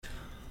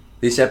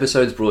This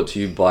episode is brought to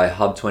you by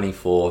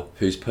Hub24,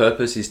 whose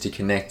purpose is to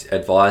connect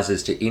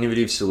advisors to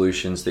innovative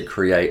solutions that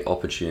create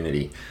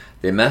opportunity.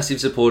 They're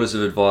massive supporters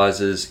of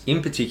advisors,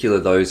 in particular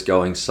those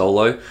going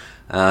solo,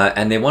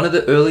 and they're one of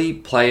the early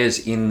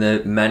players in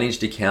the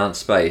managed account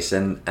space,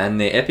 and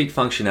their epic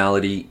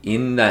functionality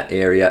in that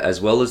area, as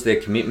well as their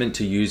commitment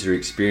to user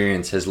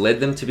experience, has led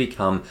them to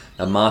become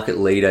a market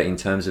leader in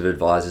terms of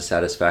advisor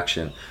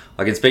satisfaction.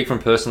 I can speak from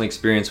personal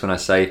experience when I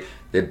say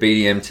their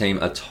BDM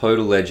team are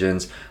total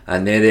legends,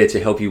 and they're there to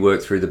help you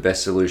work through the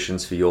best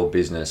solutions for your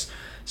business.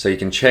 So you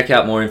can check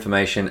out more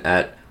information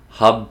at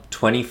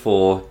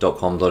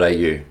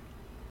hub24.com.au.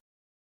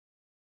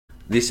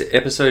 This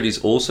episode is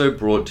also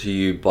brought to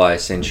you by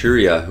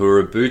Centuria, who are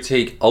a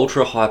boutique,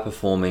 ultra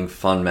high-performing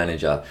fund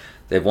manager.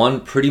 They've won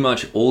pretty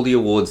much all the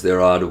awards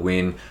there are to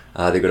win.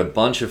 They've got a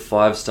bunch of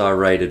 5-star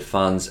rated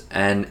funds,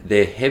 and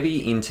they're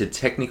heavy into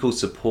technical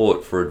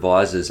support for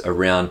advisors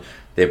around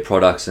their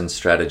products and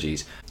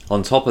strategies.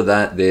 On top of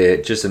that,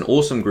 they're just an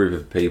awesome group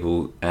of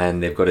people,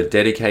 and they've got a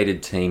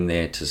dedicated team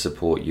there to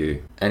support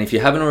you. And if you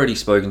haven't already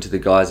spoken to the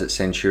guys at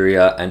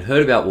Centuria and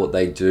heard about what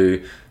they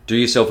do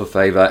yourself a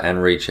favor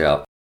and reach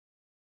out.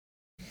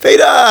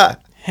 Peter!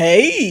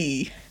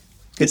 Hey!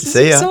 Good to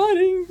see you.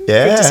 Exciting.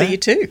 Yeah. Good to see you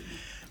too.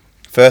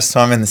 First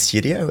time in the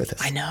studio with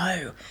us. I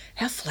know.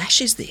 How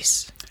flash is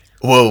this?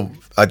 Well,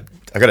 I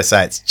got to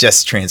say, it's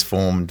just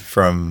transformed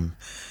from,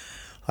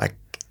 like,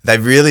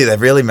 they've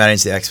really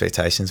managed the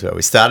expectations well.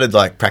 We started,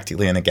 like,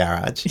 practically in a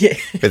garage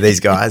with these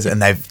guys,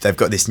 and they've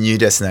got this new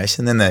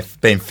destination, and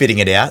they've been fitting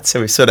it out, so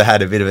we've sort of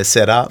had a bit of a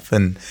setup,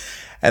 and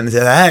they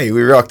said, hey,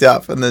 we rocked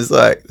up, and there's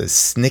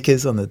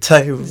Snickers on the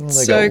table. They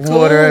so got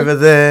water over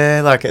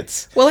there.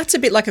 Well, that's a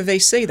bit like a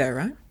VC though,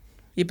 right?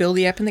 You build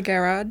the app in the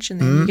garage and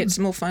then you get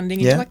some more funding.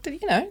 Yeah.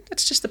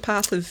 That's just the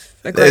path of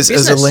a great There's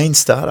business. a lean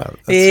startup.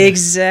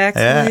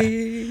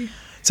 Exactly. Yeah.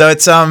 So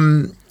it's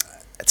a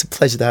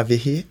pleasure to have you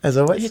here, as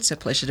always. It's a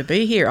pleasure to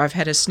be here. I've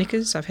had a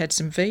Snickers. I've had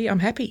some V. I'm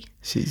happy.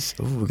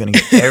 We're going to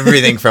get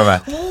everything from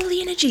her. All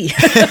the energy.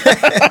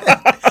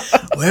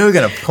 Where are we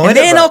going to point and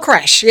then it? I'll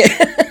crash. Yeah.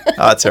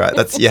 Oh, that's all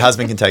right. Your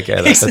husband can take care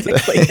of that.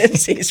 Exactly.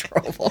 That's his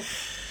problem.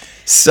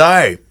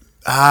 So,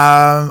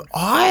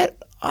 I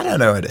don't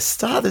know where to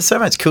start. There's so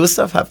much cool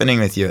stuff happening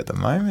with you at the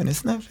moment,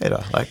 isn't there,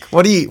 Peter? Like,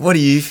 what do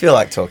you feel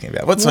like talking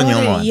about? What's on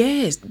your mind?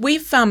 Yes,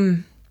 we've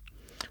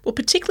well,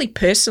 particularly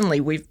personally,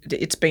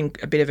 it's been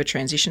a bit of a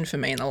transition for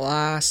me in the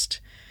last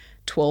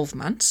 12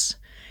 months.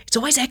 It's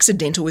always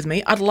accidental with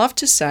me. I'd love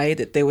to say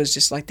that there was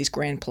just like this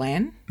grand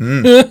plan.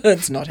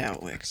 That's not how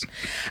it works.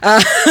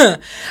 I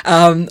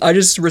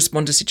just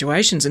respond to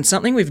situations, and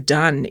something we've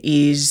done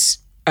is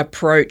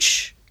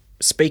approach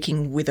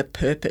speaking with a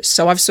purpose.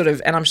 So I've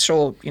and I'm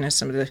sure,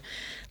 some of the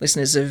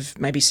listeners have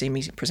maybe seen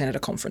me present at a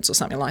conference or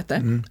something like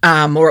that,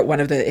 or at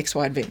one of the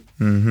XY event,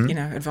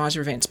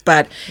 advisor events.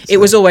 But it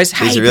was always,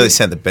 hey. You really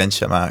set the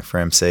benchmark for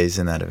MCs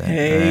in that event.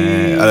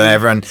 Hey. I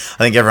don't know, I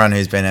think everyone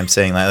who's been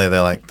MCing lately,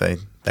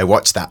 they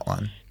watch that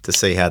one to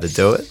see how to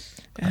do it.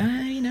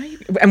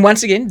 And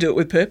once again, do it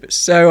with purpose.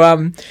 So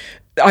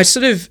I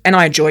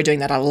enjoy doing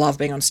that. I love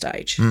being on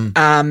stage.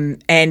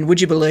 And would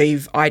you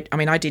believe, I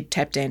did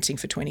tap dancing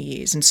for 20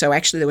 years. And so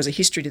actually there was a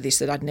history to this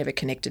that I'd never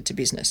connected to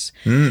business.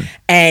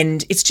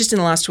 And it's just in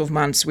the last 12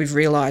 months we've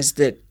realised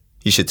that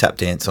you should tap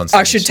dance on stage.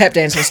 I should tap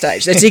dance on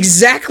stage. That's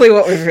exactly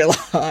what we've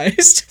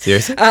realised.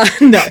 Seriously?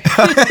 No.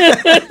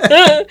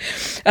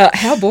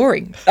 How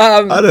boring.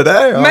 I don't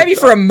know. Maybe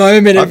for a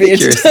moment it'd be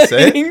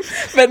entertaining,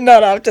 interesting, but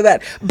not after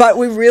that. But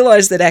we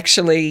realised that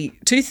actually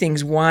two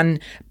things.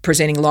 One,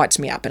 presenting lights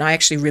me up, and I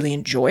actually really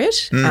enjoy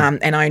it.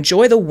 And I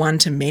enjoy the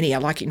one-to-many. I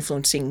like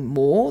influencing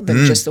more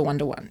than just the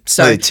one-to-one.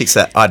 So it ticks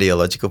that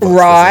ideological box.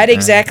 Right,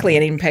 exactly,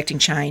 and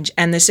impacting change.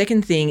 And the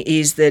second thing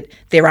is that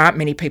there aren't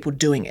many people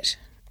doing it.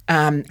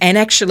 And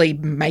actually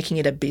making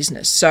it a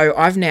business. So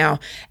I've now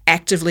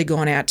actively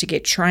gone out to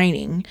get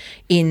training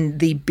in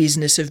the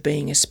business of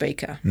being a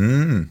speaker.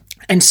 And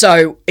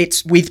so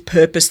it's with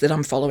purpose that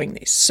I'm following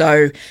this.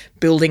 So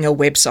building a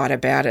website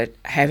about it,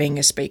 having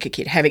a speaker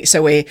kit,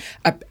 so we're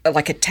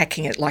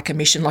attacking it like a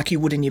mission, like you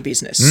would in your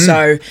business.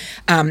 So,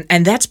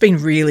 and that's been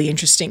really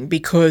interesting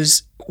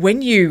because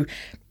when you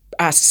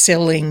are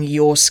selling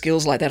your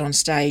skills like that on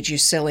stage, you're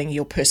selling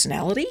your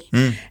personality.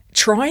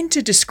 Trying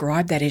to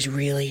describe that is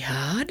really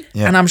hard.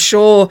 Yeah. And I'm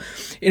sure,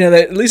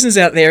 the listeners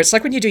out there, it's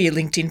like when you do your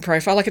LinkedIn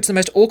profile, like it's the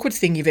most awkward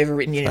thing you've ever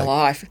written in your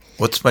life.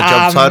 What's my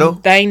job title?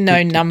 They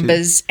know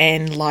numbers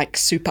and like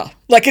super.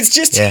 Like it's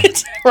just,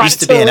 it's right. Used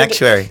to be an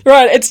actuary.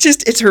 Right.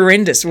 It's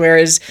horrendous.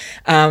 Whereas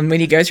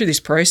when you go through this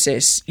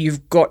process,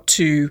 you've got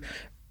to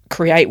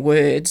create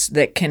words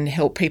that can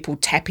help people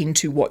tap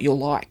into what you're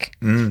like.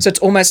 So it's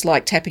almost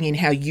like tapping in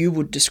how you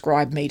would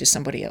describe me to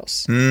somebody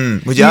else.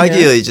 Would you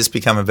ideally just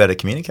become a better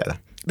communicator?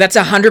 That's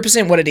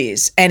 100% what it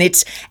is. And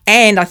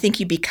I think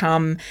you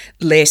become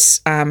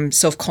less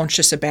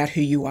self-conscious about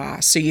who you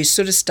are. So you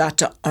sort of start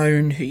to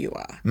own who you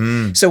are.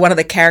 So one of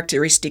the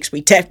characteristics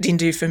we tapped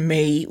into for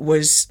me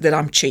was that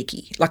I'm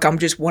cheeky. Like I'm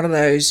just one of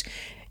those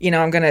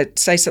I'm going to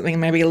say something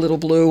maybe a little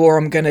blue, or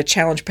I'm going to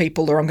challenge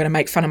people, or I'm going to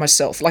make fun of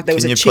myself. Like there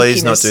was Can a you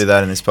please not cheekiness. do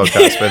that in this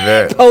podcast?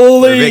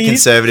 We're a bit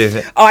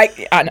conservative. I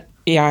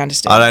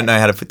understand. I don't know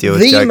how to deal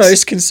with the jokes.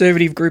 most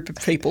conservative group of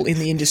people in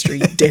the industry,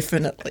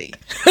 definitely.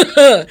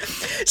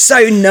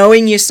 So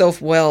knowing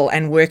yourself well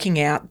and working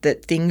out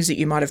that things that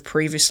you might have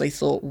previously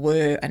thought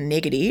were a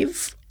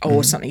negative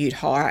or something you'd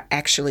hire,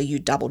 actually you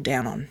doubled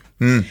down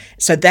on.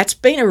 So that's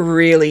been a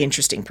really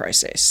interesting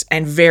process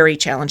and very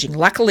challenging.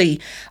 Luckily,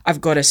 I've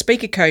got a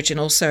speaker coach and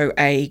also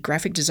a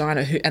graphic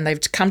designer and they've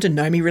come to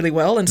know me really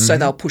well, and so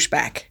they'll push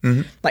back.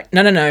 Like,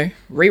 no,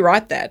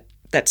 rewrite that.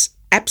 That's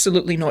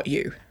absolutely not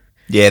you.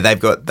 Yeah,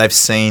 they've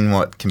seen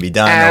what can be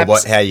done or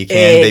how you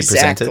can be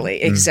presented.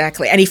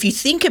 Exactly. And if you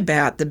think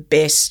about the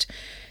best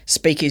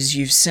speakers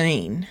you've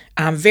seen,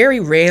 very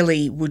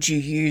rarely would you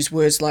use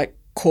words like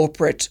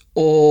corporate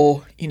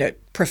or,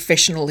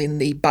 professional in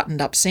the buttoned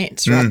up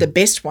sense, right? The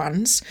best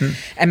ones,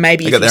 and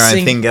maybe They got their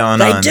own thing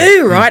going on. They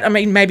do, right? I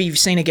mean, maybe you've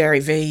seen a Gary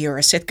Vee or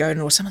a Seth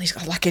Godin or some of these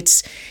guys, like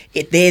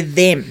they're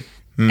them,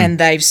 and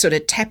they've sort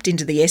of tapped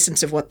into the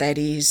essence of what that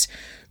is,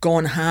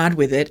 gone hard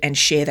with it, and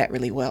share that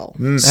really well.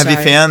 Have you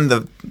found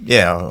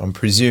I'm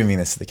presuming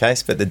this is the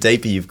case, but the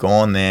deeper you've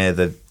gone there,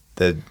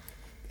 the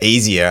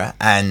easier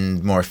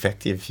and more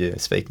effective your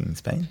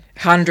speaking's been?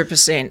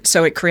 100%.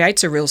 So it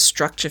creates a real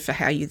structure for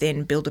how you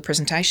then build a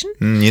presentation.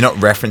 You're not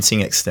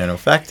referencing external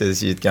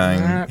factors. You're going,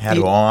 how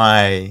do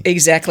I...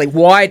 Exactly.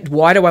 Why do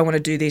I want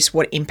to do this?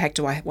 What impact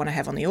do I want to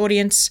have on the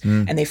audience?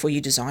 And therefore you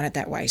design it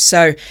that way.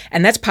 So,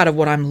 and that's part of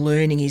what I'm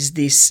learning is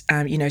this,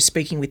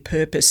 speaking with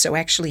purpose. So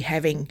actually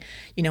having,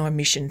 a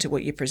mission to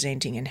what you're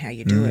presenting and how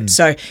you do it.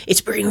 So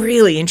it's been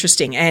really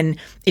interesting, and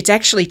it's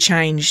actually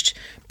changed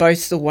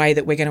both the way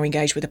that we're going to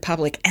engage with the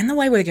public and the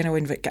way we're going to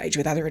engage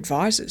with other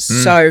advisors.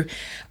 So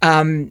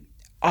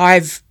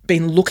I've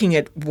been looking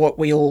at what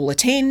we all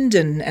attend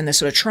and the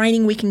sort of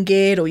training we can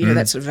get, or,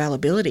 that sort of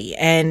availability.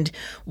 And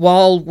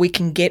while we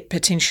can get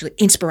potentially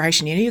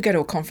inspiration, you go to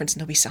a conference and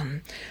there'll be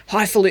some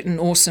highfalutin,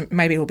 awesome,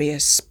 maybe it'll be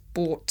a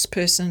sports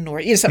person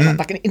or something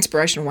like an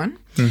inspirational one.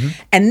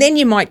 And then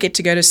you might get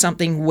to go to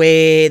something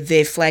where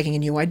they're flagging a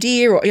new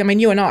idea, or,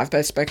 you and I have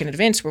both spoken at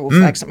events where we'll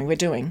flag something we're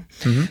doing.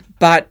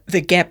 But the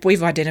gap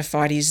we've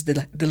identified is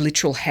the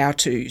literal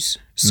how-tos.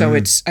 So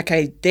it's,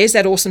 okay, there's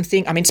that awesome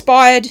thing. I'm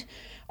inspired.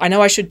 I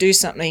know I should do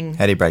something.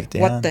 How do you break it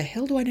down? What the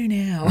hell do I do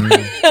now?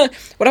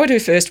 What do I do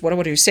first? What do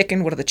I do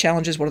second? What are the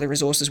challenges? What are the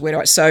resources? Where do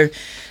I... So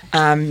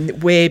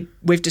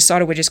we've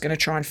decided we're just going to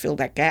try and fill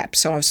that gap.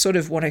 So I sort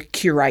of want to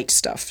curate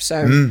stuff.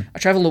 So I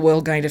travel the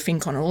world going to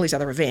FinCon and all these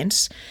other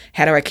events.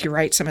 How do I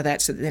curate some of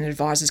that so that then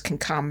advisors can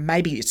come?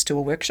 Maybe it's to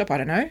a workshop, I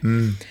don't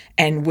know,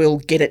 and we'll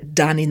get it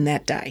done in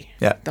that day.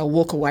 Yeah. They'll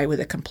walk away with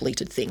a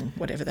completed thing,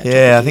 whatever that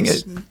Yeah, I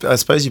topic think I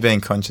suppose you're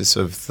being conscious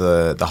of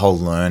the whole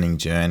learning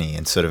journey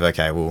and sort of,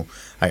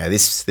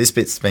 this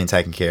bit's been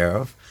taken care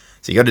of.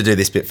 So you got to do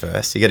this bit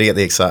first. You got to get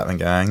the excitement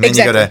going. Then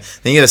you got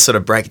to sort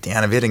of break it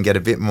down a bit and get a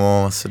bit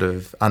more sort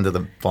of under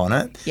the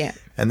bonnet. Yeah.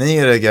 And then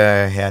you got to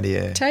go, how do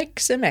you take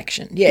some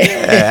action?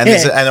 Yeah.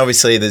 and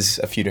obviously there's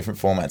a few different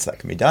formats that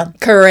can be done.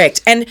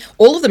 Correct. And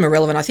all of them are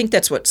relevant. I think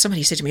that's what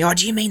somebody said to me. Oh,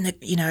 do you mean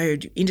that,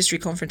 industry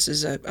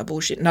conferences are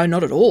bullshit? No,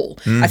 not at all.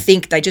 I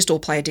think they just all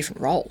play a different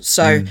role.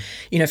 So,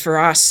 for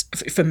us,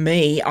 for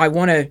me, I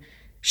want to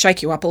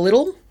shake you up a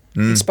little,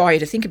 inspire you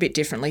to think a bit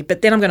differently,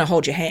 but then I'm going to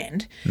hold your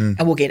hand and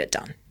we'll get it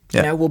done.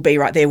 Yeah. We'll be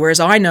right there.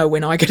 Whereas I know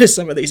when I go to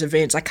some of these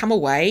events, I come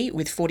away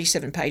with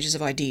 47 pages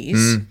of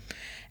ideas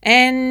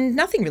and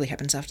nothing really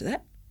happens after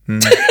that.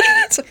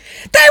 It's like,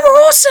 they were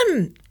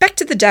awesome. Back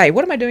to the day.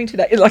 What am I doing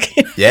today?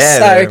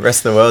 The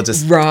rest of the world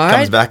just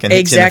comes back and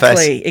hits you in the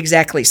face.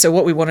 Exactly. So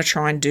what we want to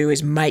try and do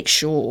is make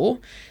sure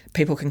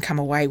people can come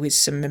away with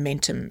some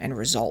momentum and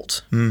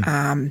result.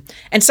 And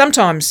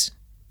sometimes,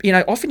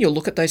 often you'll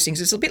look at those things.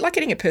 It's a bit like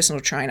getting a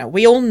personal trainer.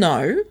 We all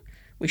know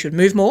we should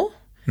move more.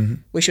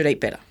 We should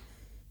eat better.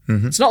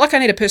 It's not like I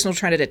need a personal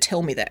trainer to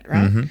tell me that,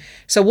 right?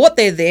 So what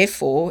they're there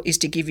for is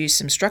to give you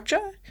some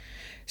structure,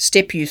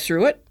 step you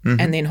through it,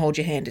 and then hold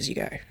your hand as you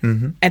go.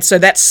 And so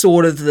that's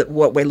sort of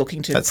what we're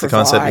looking to provide. The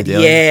concept you're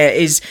dealing. Yeah,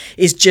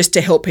 is just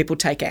to help people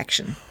take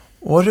action.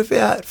 What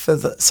about for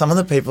some of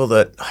the people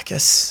that,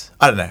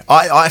 I don't know,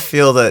 I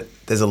feel that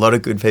there's a lot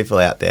of good people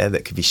out there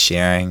that could be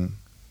sharing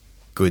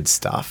good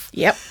stuff.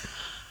 Yep.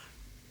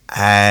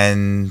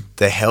 And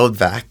they're held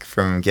back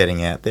from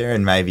getting out there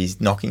and maybe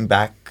knocking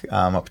back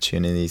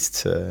opportunities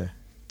to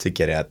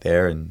get out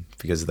there, and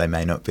because they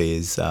may not be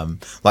as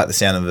like the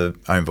sound of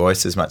their own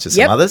voice as much as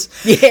some others.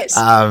 Yes.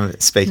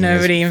 Speaking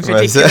nobody in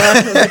particular.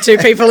 The two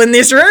people in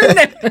this room.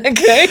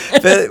 Okay.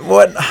 But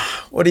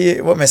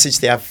what message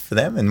do you have for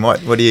them, and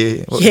what do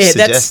you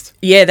suggest?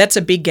 That's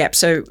a big gap.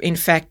 So in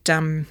fact,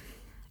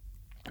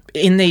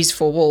 in these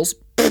four walls,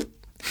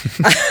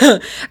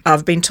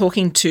 I've been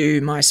talking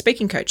to my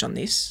speaking coach on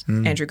this,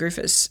 Andrew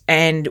Griffiths,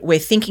 and we're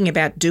thinking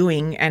about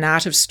doing an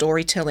art of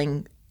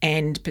storytelling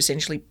and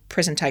potentially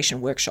presentation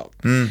workshop,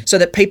 so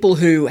that people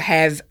who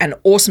have an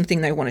awesome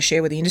thing they want to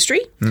share with the industry,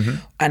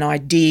 an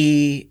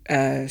idea,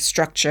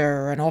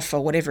 structure, an offer,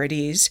 whatever it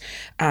is,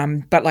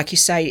 but like you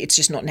say, it's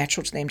just not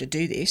natural to them to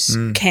do this,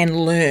 can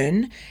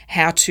learn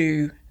how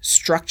to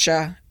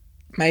structure,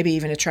 maybe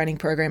even a training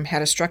program, how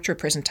to structure a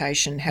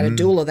presentation, how to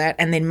do all of that,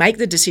 and then make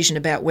the decision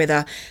about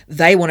whether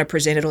they want to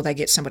present it or they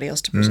get somebody else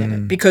to present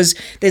it. Because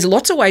there's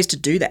lots of ways to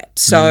do that.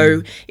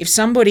 So if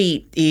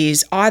somebody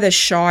is either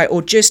shy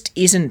or just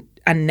isn't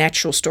a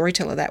natural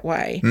storyteller that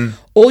way,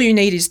 all you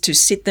need is to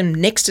sit them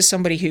next to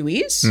somebody who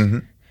is,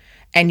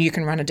 and you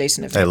can run a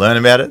decent event. They learn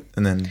about it,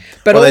 and then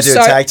but also, they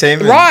do a tag team.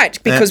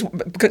 Right,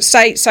 because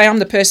say I'm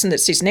the person that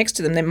sits next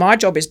to them, then my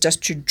job is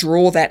just to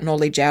draw that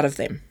knowledge out of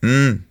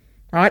them.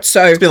 Right,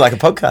 so it's a bit like a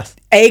podcast.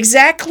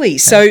 Exactly.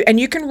 So, and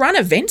you can run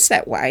events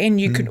that way,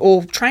 and you can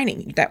or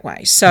training that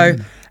way. So,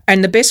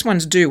 and the best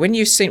ones do when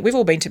you've seen. We've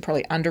all been to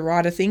probably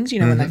underwriter things,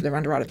 when they're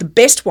underwriter. The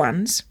best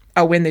ones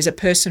are when there's a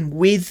person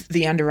with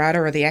the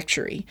underwriter or the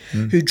actuary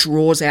who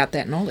draws out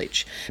that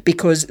knowledge,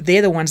 because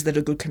they're the ones that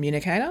are a good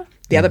communicator.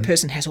 The other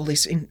person has all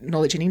this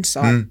knowledge and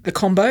insight. The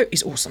combo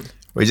is awesome.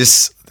 We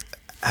just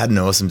had an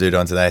awesome dude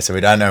on today, so we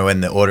don't know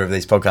when the order of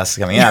these podcasts is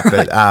coming out,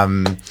 but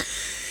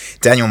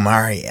Daniel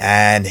Murray,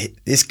 and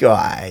this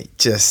guy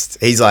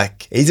he's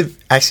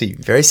actually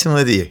very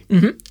similar to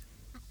you.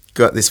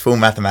 Got this full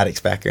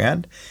mathematics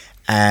background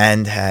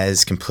and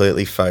has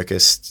completely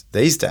focused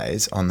these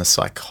days on the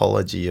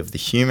psychology of the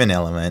human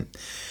element.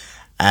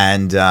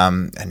 And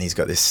he's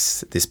got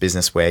this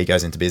business where he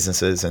goes into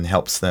businesses and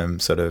helps them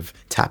sort of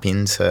tap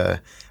into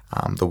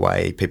the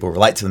way people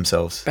relate to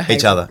themselves,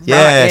 each other. Right,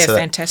 yeah, so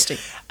fantastic.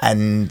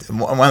 And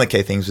one of the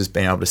key things was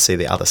being able to see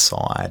the other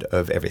side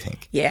of everything.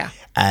 Yeah.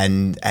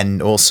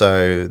 And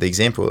also the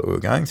example that we were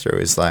going through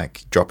is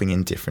like dropping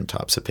in different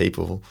types of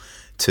people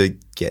to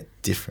get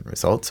different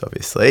results,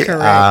 obviously.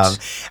 Correct.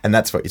 And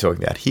that's what you're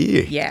talking about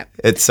here. Yeah.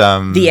 It's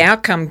the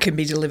outcome can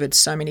be delivered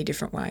so many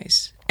different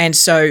ways. And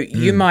so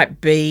you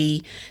might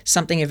be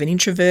something of an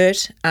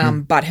introvert,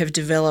 but have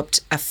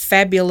developed a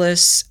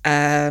fabulous,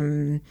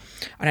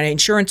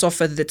 insurance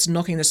offer that's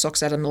knocking the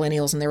socks out of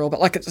millennials, and they're all, but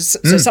like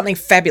so something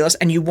fabulous,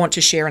 and you want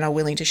to share and are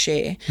willing to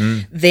share.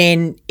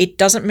 Then it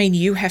doesn't mean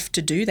you have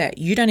to do that.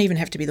 You don't even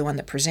have to be the one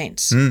that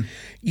presents.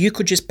 You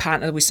could just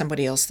partner with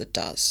somebody else that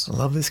does. I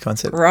love this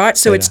concept. Right?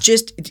 So it's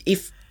just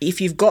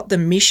if you've got the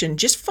mission,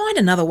 just find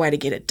another way to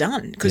get it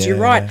done. Because you're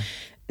right.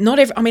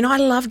 I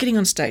love getting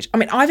on stage.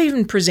 I've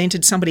even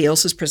presented somebody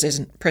else's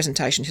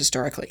presentation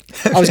historically.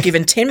 I was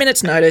given 10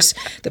 minutes notice.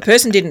 The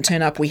person didn't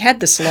turn up. We had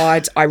the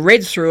slides. I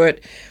read through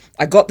it.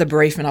 I got the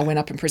brief and I went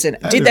up and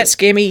presented. Did that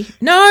scare me?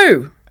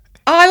 No.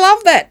 I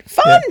love that.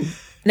 Fun. Yeah.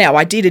 Now,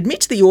 I did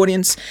admit to the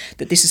audience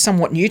that this is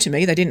somewhat new to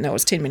me. They didn't know it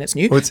was 10 minutes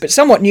new, but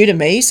somewhat new to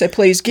me. So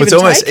please give it a take.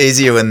 It's almost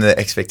easier when the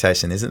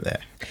expectation isn't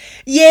there.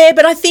 Yeah,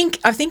 but I think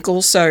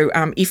also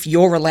if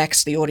you're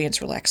relaxed, the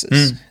audience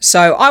relaxes.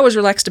 So I was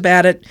relaxed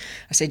about it.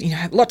 I said,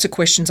 lots of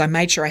questions. I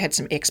made sure I had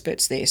some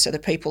experts there. So the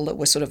people that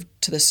were sort of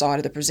to the side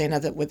of the presenter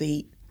that were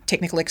the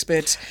technical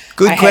experts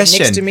Good question.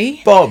 Had next to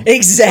me. Bob,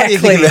 exactly.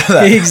 What do you think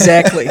about that?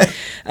 Exactly.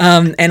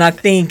 And I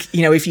think,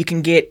 if you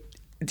can get,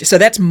 so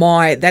that's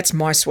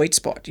my sweet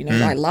spot.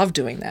 I love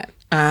doing that.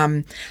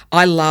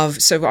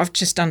 So I've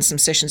just done some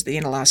sessions at the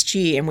end of last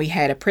year, and we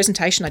had a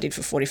presentation I did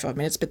for 45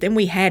 minutes, but then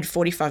we had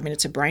 45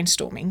 minutes of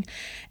brainstorming,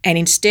 and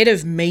instead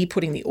of me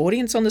putting the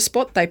audience on the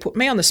spot, they put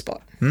me on the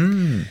spot.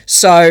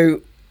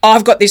 So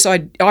I've got this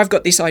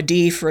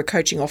idea for a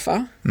coaching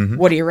offer.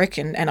 What do you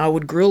reckon? And I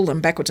would grill them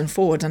backwards and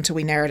forwards until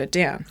we narrowed it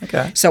down.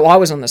 Okay. So I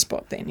was on the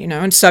spot then,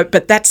 and so,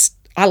 but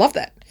I love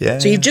that. Yeah.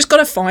 So you've just got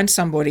to find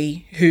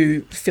somebody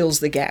who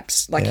fills the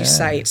gaps. Like you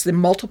say, it's the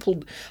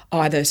multiple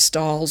either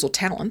styles or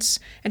talents,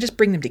 and just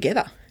bring them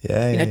together.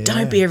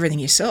 Don't be everything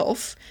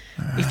yourself.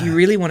 If you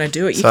really want to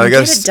do it, you can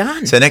get it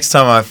done. So next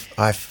time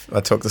I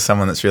talk to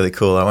someone that's really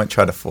cool, I won't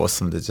try to force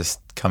them to just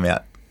come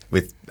out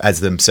as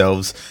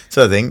themselves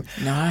sort of thing.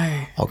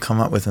 No. I'll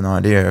come up with an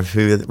idea of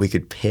who we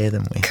could pair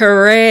them with.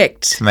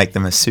 Correct. To make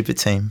them a super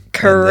team.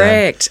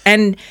 Correct.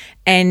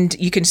 And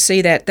you can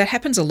see that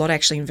happens a lot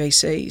actually in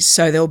VCs.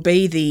 So there'll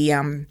be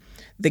the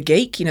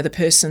geek, the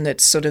person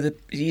that's sort of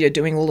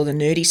doing all of the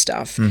nerdy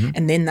stuff,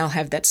 and then they'll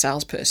have that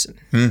salesperson,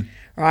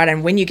 right?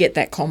 And when you get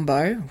that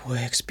combo, it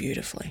works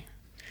beautifully.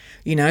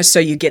 So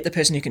you get the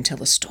person who can tell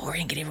the story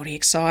and get everybody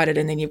excited,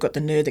 and then you've got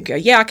the nerd that go,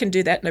 yeah, I can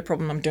do that, no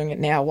problem, I'm doing it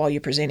now while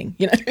you're presenting,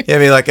 Yeah,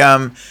 be like,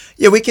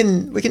 we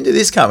can do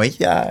this, can't we?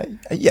 Yeah,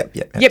 yep.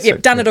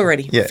 Done it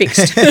already,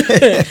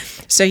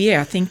 fixed. So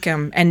yeah, I think,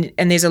 and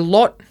there's a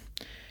lot,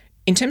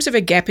 in terms of a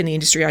gap in the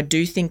industry, I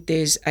do think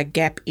there's a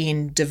gap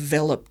in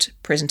developed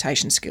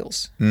presentation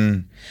skills.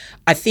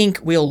 I think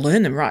we'll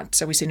learn them, right?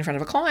 So we sit in front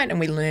of a client and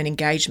we learn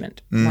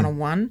engagement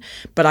one-on-one,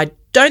 but I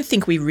don't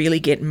think we really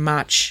get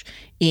much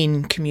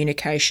in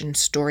communication,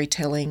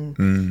 storytelling,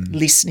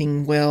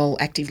 listening well,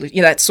 actively,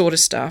 that sort of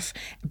stuff,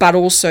 but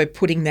also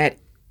putting that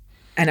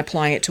and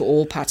applying it to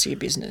all parts of your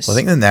business. Well, I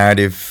think the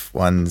narrative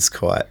one's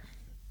quite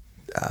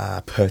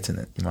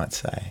pertinent, you might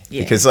say.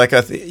 Yeah. Because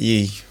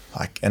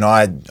and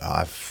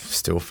I'm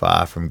still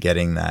far from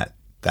getting that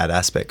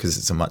aspect because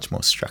it's a much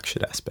more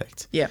structured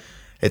aspect. Yeah.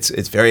 It's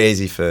very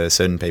easy for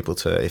certain people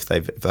to, if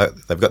they've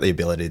got the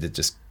ability to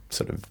just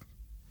sort of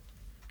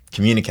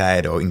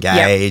communicate or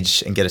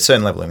engage and get a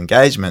certain level of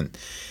engagement,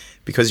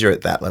 because you're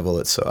at that level,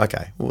 it's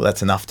okay, well,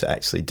 that's enough to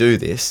actually do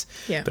this.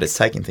 Yeah. But it's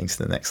taking things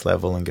to the next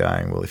level and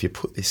going, well, if you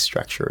put this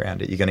structure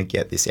around it, you're going to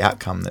get this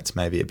outcome that's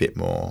maybe a bit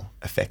more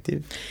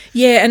effective.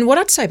 Yeah, and what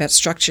I'd say about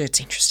structure, it's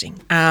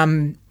interesting.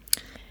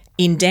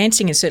 In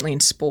dancing and certainly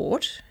in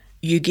sport,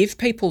 you give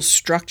people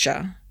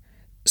structure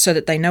so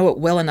that they know it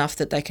well enough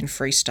that they can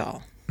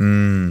freestyle.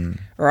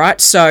 All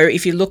right. So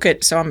if you look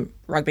at, I'm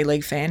a rugby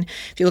league fan,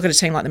 if you look at a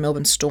team like the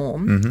Melbourne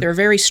Storm, they're a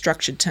very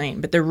structured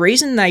team. But the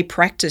reason they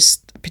practice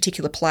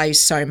particular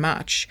plays so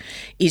much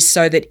is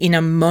so that in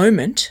a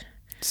moment,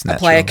 a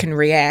player can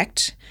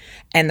react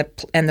and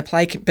the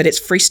play can, but it's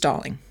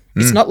freestyling.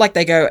 It's not like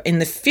they go in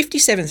the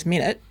 57th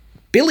minute,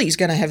 Billy's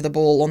going to have the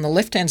ball on the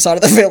left-hand side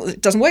of the field. It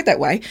doesn't work that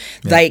way.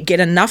 Yeah. They get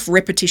enough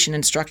repetition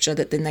and structure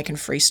that then they can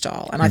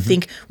freestyle. And I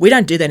think we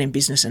don't do that in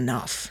business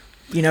enough,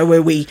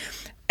 where we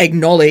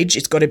acknowledge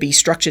it's got to be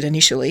structured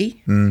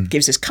initially,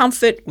 gives us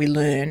comfort, we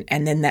learn,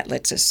 and then that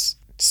lets us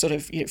sort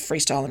of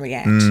freestyle and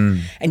react.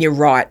 And you're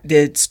right,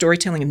 the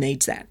storytelling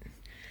needs that.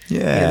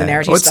 Yeah. The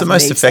narrative What's the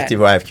most effective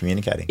way of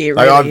communicating? It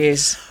really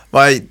is.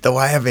 The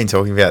way I've been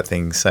talking about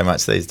things so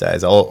much these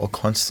days, I'll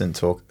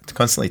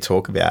constantly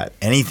talk about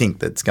anything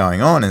that's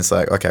going on. And it's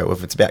like, okay, well,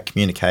 if it's about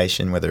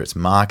communication, whether it's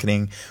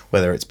marketing,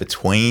 whether it's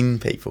between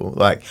people,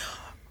 like,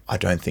 I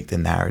don't think the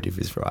narrative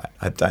is right.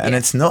 I don't, and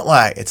it's not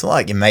like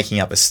you're making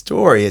up a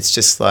story. It's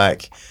just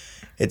like,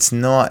 there's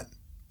not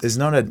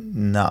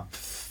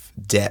enough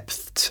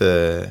depth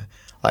to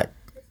like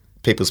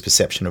people's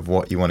perception of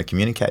what you want to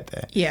communicate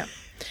there. Yeah.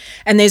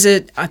 And there's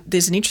an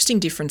interesting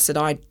difference that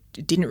I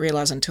didn't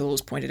realise until it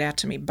was pointed out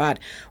to me. But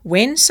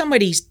when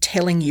somebody's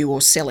telling you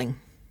or selling,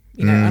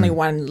 only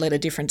one letter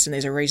difference and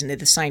there's a reason they're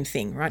the same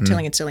thing, right?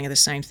 Telling and selling are the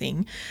same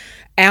thing.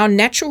 Our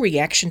natural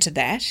reaction to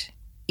that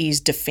is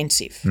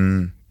defensive.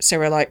 So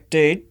we're like,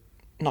 dude,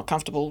 not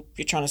comfortable.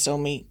 You're trying to sell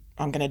me.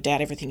 I'm going to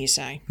doubt everything you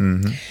say.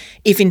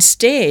 If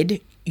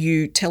instead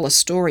you tell a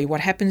story,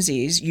 what happens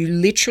is you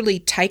literally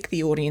take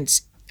the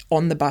audience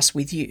on the bus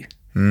with you.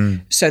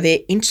 So they're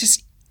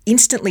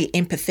instantly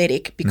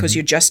empathetic because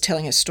you're just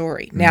telling a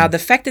story. Now, the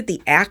fact that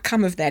the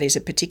outcome of that is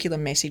a particular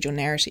message or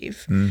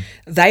narrative,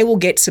 they will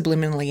get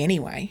subliminally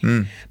anyway,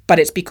 but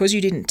it's because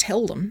you didn't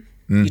tell them.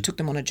 You took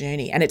them on a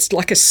journey, and it's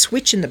like a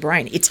switch in the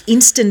brain. It's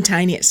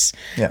instantaneous,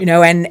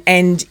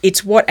 and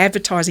it's what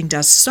advertising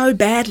does so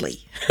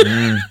badly.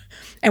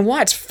 And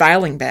why it's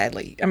failing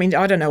badly. I mean,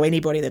 I don't know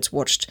anybody that's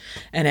watched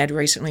an ad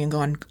recently and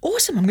gone,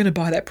 awesome, I'm going to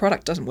buy that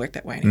product. Doesn't work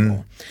that way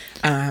anymore.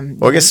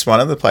 Well, I guess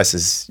one of the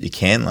places you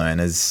can learn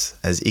as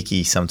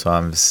icky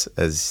sometimes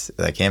as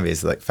they can be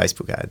is like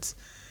Facebook ads.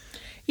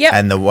 Yeah.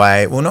 And the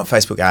way, well, not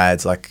Facebook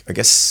ads, like I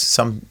guess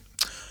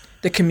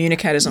the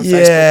communicators on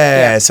Facebook.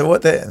 Yeah. So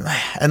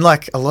and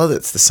like a lot of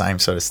it's the same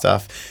sort of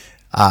stuff.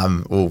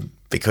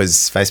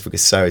 Because Facebook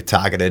is so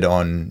targeted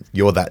on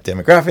you're that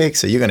demographic,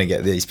 so you're going to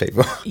get these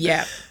people.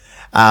 Yeah.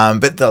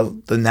 But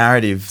the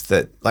narrative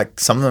that, like,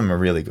 some of them are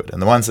really good. And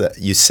the ones that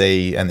you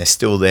see and they're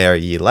still there a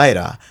year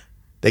later,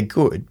 they're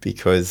good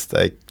because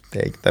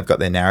they've got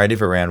their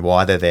narrative around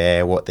why they're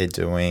there, what they're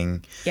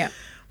doing,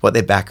 what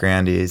their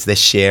background is. They're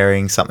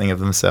sharing something of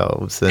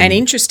themselves. And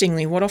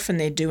interestingly, what often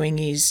they're doing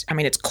is, I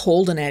mean, it's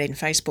called an ad in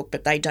Facebook,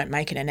 but they don't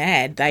make it an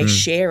ad. They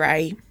share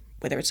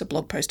whether it's a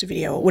blog post, a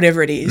video, or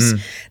whatever it is,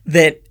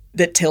 that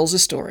tells a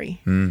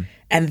story.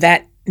 And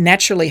that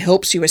naturally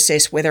helps you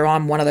assess whether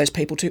I'm one of those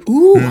people too.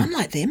 Ooh, I'm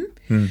like them.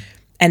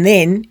 And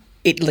then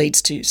it leads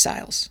to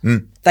sales.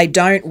 They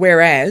don't,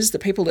 whereas the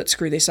people that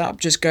screw this up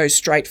just go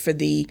straight for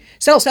the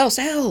sell.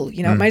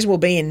 It may as well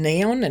be in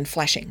neon and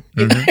flashing.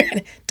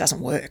 It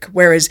doesn't work.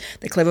 Whereas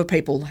the clever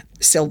people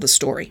sell the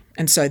story.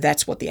 And so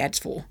that's what the ad's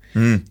for.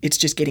 It's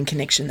just getting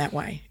connection that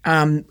way.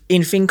 In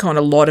FinCon,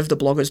 a lot of the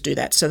bloggers do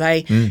that. So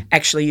they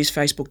actually use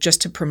Facebook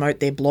just to promote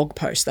their blog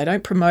posts. They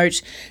don't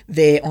promote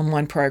their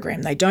online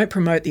program. They don't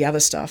promote the other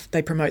stuff.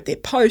 They promote their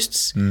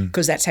posts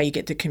because that's how you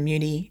get the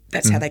community.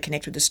 That's how they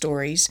connect with the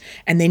stories.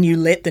 And then you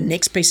let the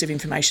next piece of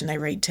information they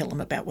read tell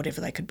them about whatever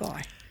they could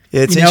buy.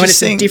 Yeah, it's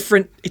interesting.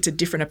 And it's a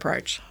different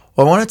approach.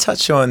 Well, I want to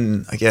touch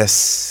on, I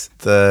guess,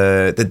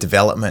 the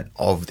development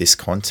of this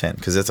content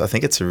because I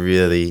think it's a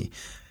really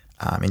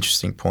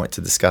interesting point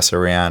to discuss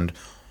around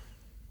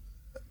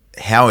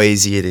how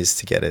easy it is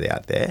to get it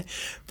out there,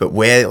 but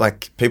where,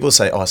 like, people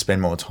say, "Oh,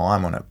 spend more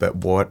time on it," but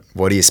what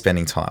are you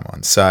spending time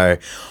on? So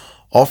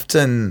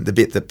often the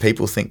bit that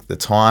people think the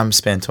time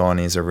spent on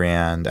is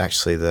around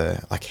actually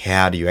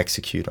how do you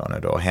execute on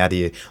it, or how do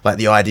you, like,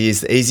 the idea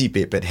is the easy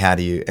bit, but how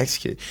do you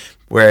execute?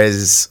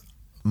 Whereas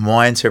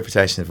my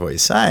interpretation of what you're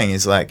saying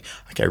is like,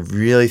 okay,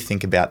 really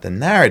think about the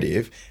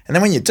narrative, and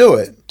then when you do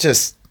it,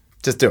 just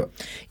do it.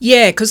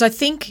 Yeah, because I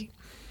think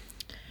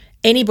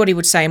anybody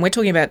would say, and we're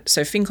talking about,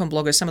 so FinCon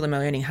bloggers, some of them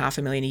are earning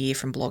 $500,000 a year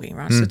from blogging,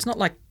 right? So it's not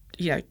like,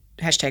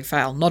 hashtag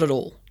fail, not at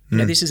all.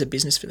 This is a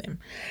business for them.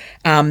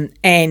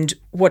 And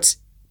what's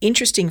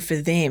interesting for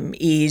them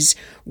is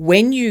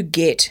when you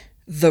get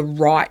the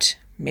right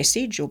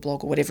message or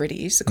blog or whatever it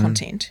is, the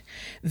content,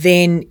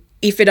 then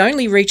if it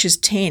only reaches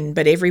 10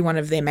 but every one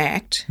of them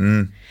act,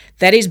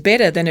 that is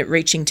better than it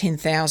reaching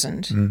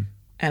 10,000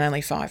 and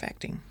only 5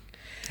 acting.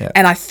 Yeah.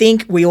 And I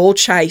think we all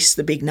chase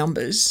the big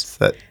numbers.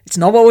 That, it's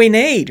not what we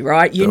need,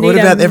 right? You but need what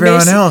about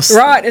everyone else?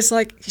 Right. It's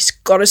like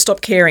you've got to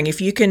stop caring. If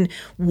you can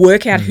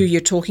work out who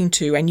you're talking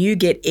to and you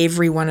get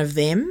every one of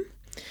them,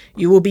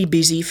 you will be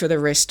busy for the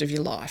rest of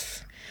your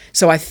life.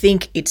 So I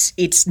think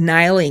it's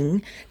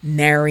narrowing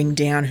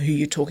down who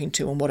you're talking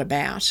to and what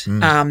about.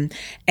 And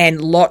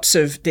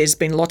there's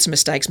been lots of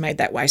mistakes made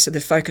that way. So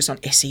the focus on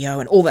SEO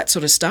and all that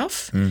sort of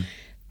stuff,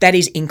 that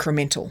is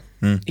incremental.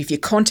 If your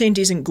content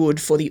isn't good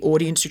for the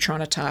audience you're trying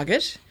to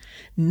target,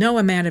 no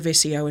amount of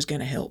SEO is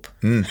going to help.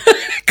 Yeah,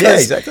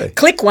 exactly.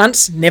 Click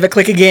once, never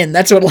click again.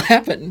 That's what will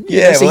happen.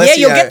 Yeah, so well,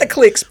 you'll get the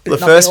clicks. But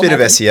the first bit of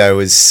SEO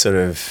was sort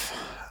of,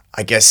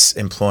 I guess,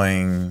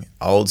 employing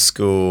old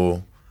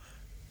school,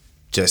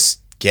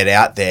 just get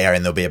out there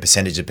and there'll be a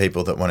percentage of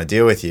people that want to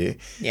deal with you.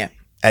 Yeah.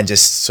 And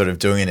just sort of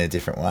doing it in a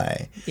different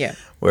way. Yeah.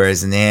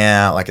 Whereas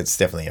now, like, it's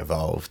definitely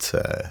evolved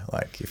to,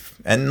 like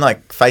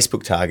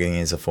Facebook targeting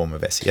is a form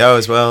of SEO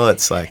as well.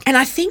 It's like, and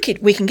I think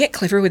we can get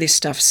clever with this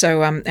stuff.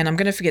 So, and I'm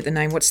going to forget the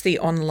name. What's the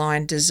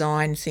online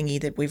design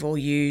thingy that we've all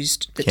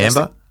used? That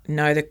Canva?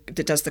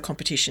 That does the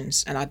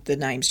competitions, and the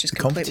name's just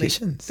completely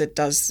competitions? That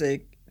does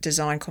the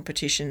design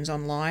competitions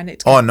online.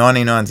 It's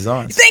 99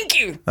 Designs. Thank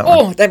you.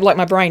 They've like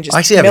my brain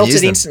just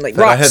melted instantly.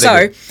 Right.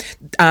 So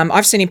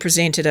I've seen him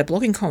present at a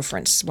blogging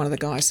conference, one of the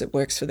guys that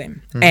works for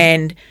them.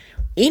 And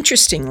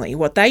interestingly,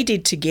 what they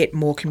did to get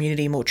more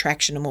community, more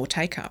traction and more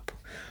take up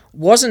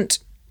wasn't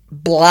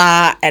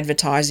blah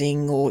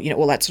advertising or,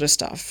 all that sort of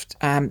stuff.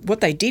 What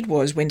they did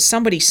was when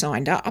somebody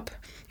signed up,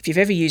 if you've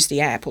ever used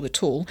the app or the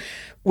tool,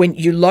 when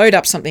you load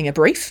up something, a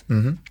brief,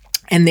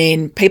 and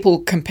then people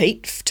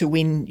compete to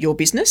win your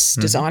business,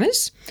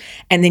 designers,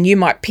 and then you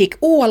might pick,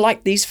 I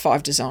like these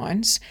 5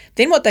 designs.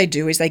 Then what they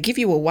do is they give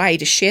you a way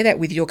to share that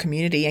with your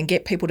community and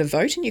get people to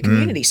vote in your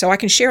community. So I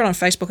can share it on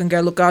Facebook and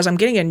go, look, guys, I'm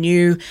getting a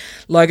new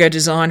logo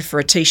design for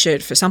a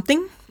T-shirt for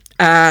something,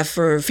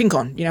 for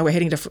FinCon. We're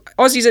heading to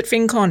Aussies at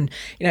FinCon.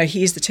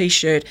 Here's the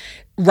T-shirt.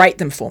 Rate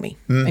them for me.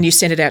 And you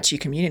send it out to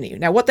your community.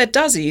 Now, what that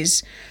does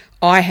is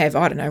I have,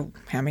 I don't know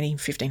how many,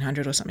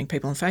 1,500 or something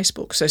people on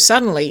Facebook. So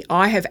suddenly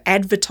I have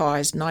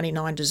advertised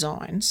 99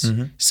 Designs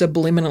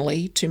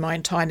subliminally to my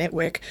entire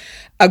network,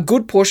 a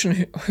good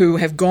portion who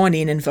have gone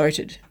in and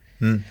voted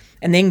and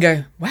then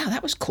go, wow,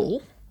 that was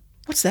cool.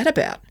 What's that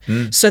about?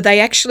 So they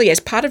actually, as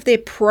part of their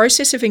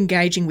process of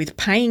engaging with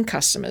paying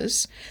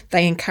customers,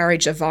 they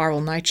encourage a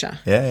viral nature.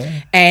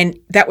 Yeah. And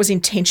that was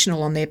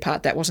intentional on their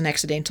part. That wasn't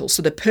accidental.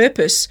 So the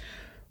purpose,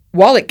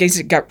 while it gives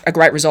a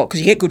great result because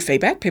you get good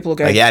feedback, people will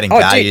go, you're adding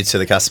value to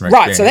the customer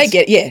experience. Right, so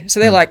they get,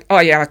 so they're like,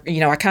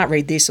 I can't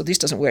read this or this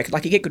doesn't work.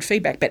 Like you get good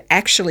feedback, but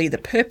actually the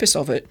purpose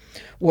of it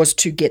was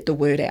to get the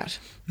word out.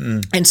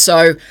 And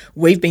so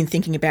we've been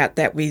thinking about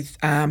that with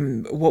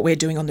what we're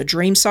doing on the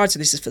Dream side. So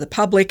this is for the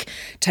public,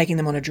 taking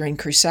them on a Dream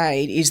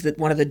Crusade, is that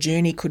one of the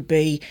journey could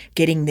be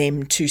getting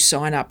them to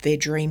sign up their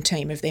dream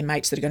team of their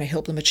mates that are going to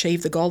help them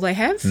achieve the goal they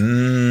have.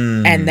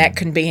 And that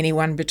can be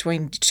anyone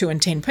between 2 and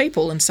 10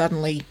 people, and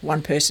suddenly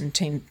one person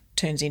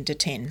turns into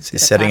 10. So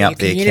setting up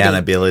the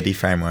accountability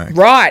framework.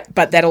 Right,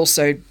 but that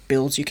also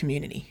builds your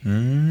community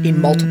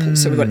in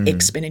multiples. So we've got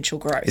exponential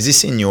growth. Is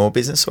this in your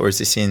business or is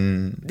this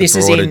in the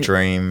broader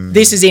Dream?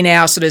 This is in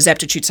our sort of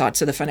Zaptitude side,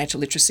 so the financial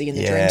literacy and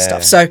the Dream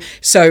stuff.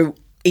 So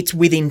it's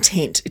with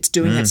intent. It's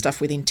doing that stuff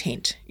with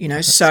intent,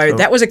 So cool.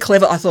 That was a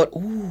clever, I thought,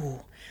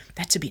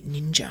 that's a bit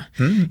ninja,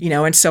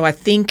 and so I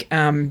think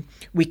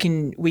we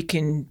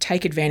can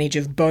take advantage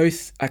of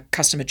both a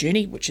customer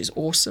journey, which is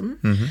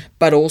awesome,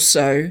 but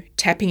also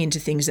tapping into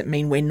things that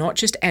mean we're not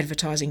just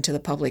advertising to the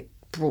public,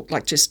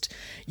 like just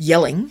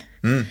yelling.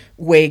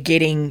 We're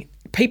getting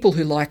people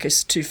who like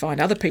us to find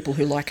other people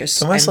who like us.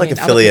 It's almost like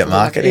affiliate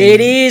marketing.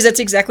 It is. That's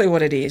exactly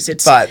what it is.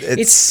 It's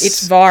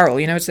viral.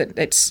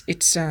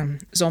 It's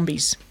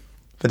zombies.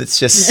 But it's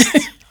just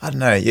I don't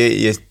know.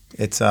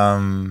 It's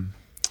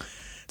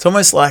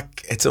almost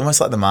like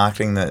the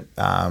marketing that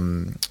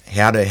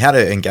how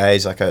to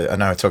engage. Like I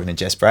know I was talking to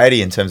Jess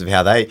Brady in terms of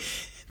how they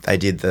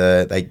did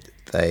they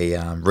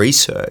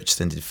researched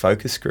and did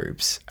focus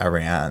groups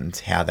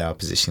around how they were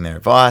positioning their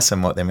advice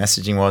and what their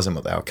messaging was and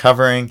what they were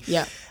covering.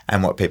 Yeah.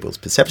 And what people's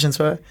perceptions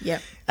were. Yeah.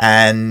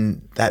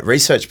 And that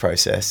research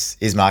process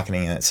is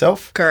marketing in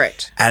itself.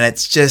 Correct. And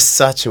it's just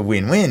such a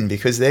win-win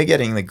because they're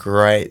getting the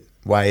great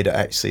way to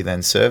actually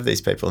then serve these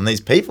people. And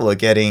these people are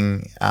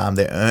getting,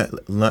 they're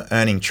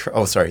learning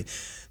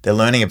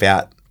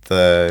about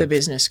the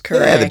business,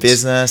 correct. Yeah, the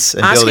business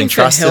and building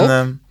trust in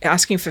them.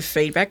 Asking for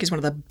feedback is one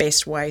of the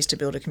best ways to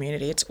build a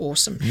community. It's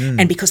awesome.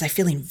 And because they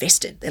feel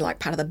invested, they're like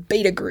part of the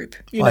beta group.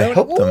 I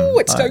help them. Oh,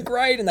 it's so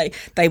great. And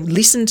they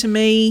listen to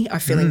me. I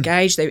feel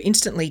engaged. They're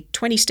instantly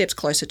 20 steps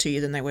closer to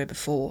you than they were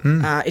before.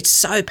 It's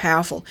so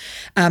powerful.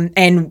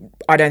 And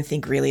I don't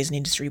think really as an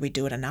industry we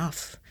do it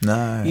enough.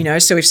 No. You know,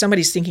 so if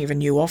somebody's thinking of a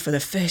new offer, the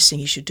first thing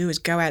you should do is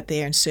go out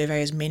there and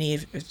survey as many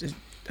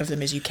of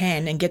them as you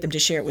can and get them to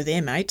share it with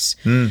their mates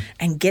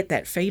and get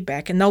that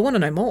feedback, and they'll want to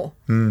know more.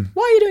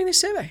 Why are you doing this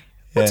survey?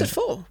 What's it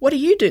for? What do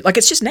you do? Like,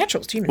 it's just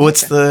natural. It's human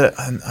nature.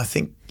 It's I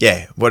think,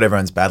 what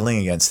everyone's battling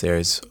against there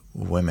is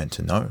we're meant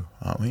to know,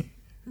 aren't we?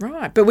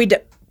 Right. But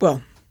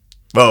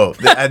Well,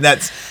 and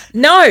that's...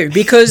 No,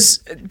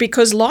 because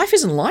life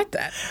isn't like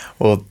that.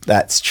 Well,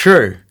 that's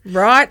true.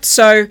 Right?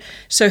 So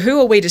who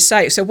are we to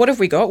say? So what have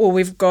we got? Well,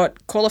 we've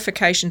got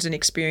qualifications and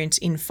experience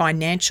in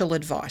financial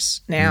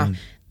advice. Now,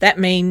 that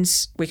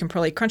means we can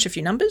probably crunch a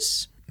few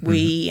numbers.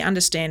 We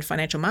understand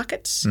financial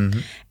markets,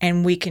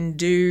 and we can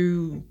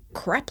do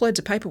crap loads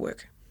of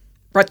paperwork.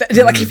 Right?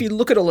 Like, if you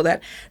look at all of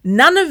that,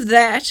 none of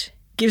that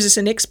gives us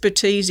an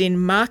expertise in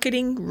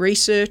marketing,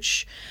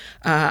 research,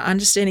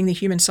 understanding the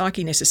human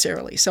psyche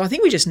necessarily. So I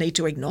think we just need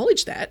to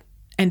acknowledge that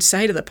and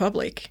say to the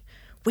public,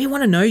 we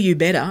want to know you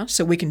better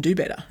so we can do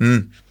better.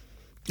 Yep.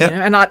 You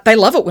know, and they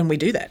love it when we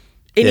do that.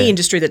 Any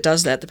industry that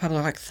does that, the public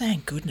are like,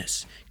 thank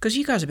goodness, because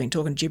you guys have been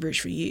talking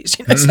gibberish for years.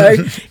 You know, so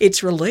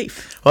it's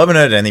relief. Well, I haven't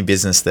heard any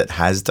business that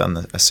has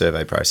done a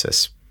survey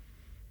process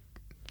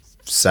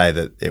say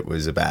that it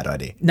was a bad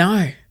idea.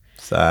 No.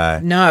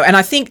 No, and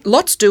I think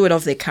lots do it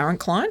of their current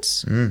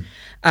clients.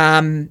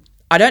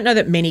 I don't know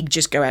that many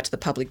just go out to the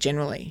public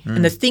generally.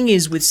 And the thing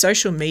is, with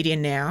social media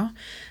now,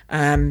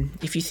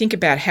 if you think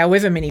about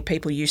however many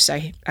people you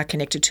say are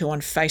connected to on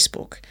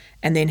Facebook,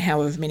 and then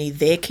however many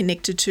they're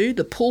connected to,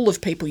 the pool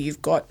of people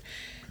you've got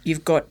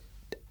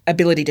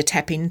ability to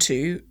tap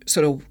into,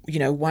 sort of, you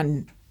know,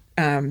 1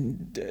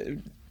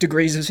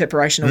 degrees of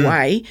separation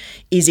away,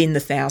 is in the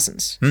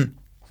thousands.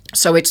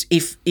 So it's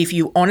if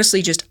you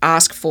honestly just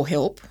ask for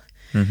help,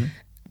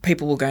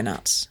 people will go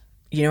nuts,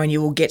 you know, and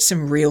you will get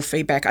some real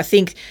feedback. I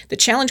think the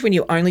challenge when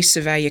you only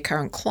survey your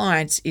current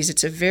clients is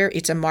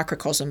it's a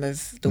microcosm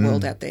of the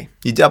world out there.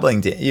 You're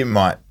doubling down. You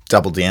might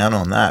double down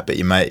on that, but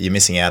you're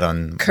missing out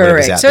on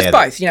correct. Out so there. It's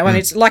both, you know, and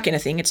it's like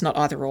anything. It's not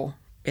either or.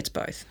 It's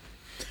both.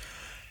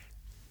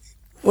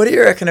 What do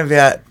you reckon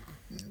about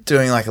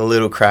doing like a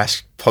little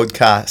crash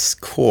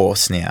podcast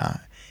course now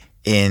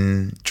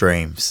in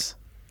dreams?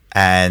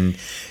 And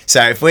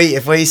so if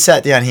we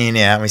sat down here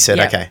now and we said,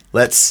 okay,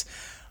 let's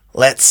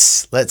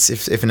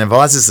if an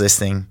advisor's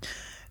listening,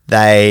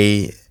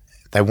 they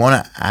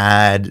want to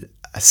add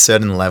a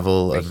certain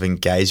level of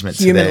engagement,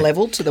 human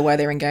level to the way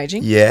they're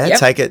engaging.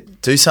 Take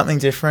it, do something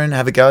different,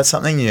 have a go at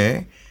something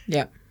new.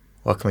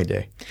 What can we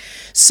do?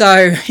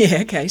 So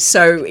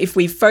so if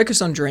we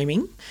focus on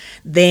dreaming,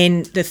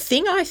 then the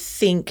thing I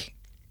think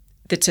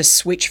that's a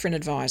switch for an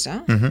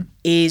advisor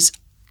is,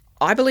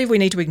 I believe we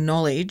need to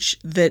acknowledge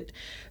that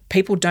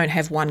people don't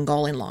have one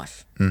goal in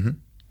life,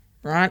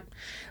 right?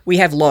 We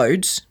have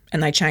loads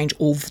and they change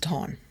all the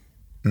time.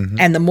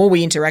 And the more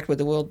we interact with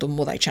the world, the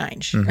more they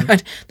change.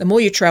 Right? The more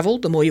you travel,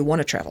 the more you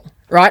want to travel,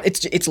 right?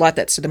 It's like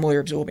that, so the more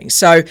you're absorbing.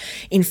 So,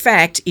 in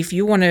fact, if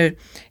you want to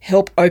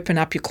help open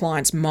up your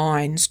clients'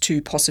 minds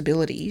to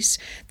possibilities,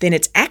 then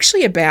it's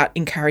actually about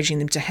encouraging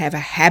them to have a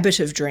habit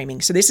of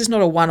dreaming. So this is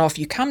not a one-off.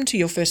 You come to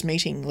your first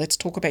meeting, let's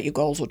talk about your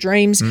goals or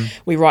dreams.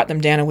 We write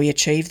them down and we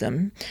achieve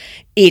them.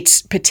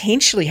 It's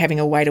potentially having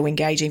a way to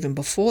engage even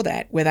before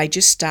that, where they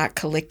just start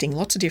collecting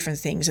lots of different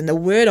things. And the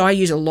word I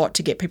use a lot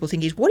to get people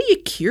thinking is, what are you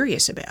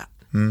curious about?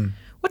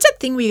 What's that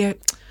thing where you go,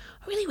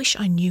 I really wish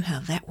I knew how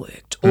that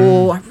worked,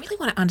 or I really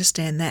want to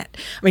understand that.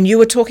 I mean, you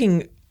were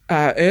talking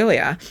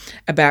earlier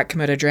about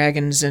Komodo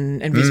dragons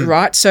and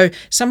right? So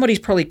somebody's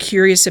probably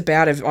curious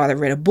about, have either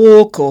read a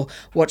book or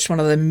watched one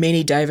of the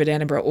many David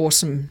Attenborough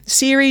awesome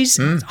series.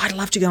 I'd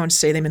love to go and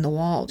see them in the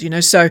wild, you know.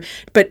 So,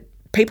 but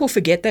people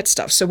forget that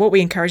stuff. So what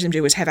we encourage them to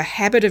do is have a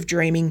habit of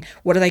dreaming.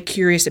 What are they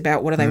curious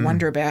about? What do they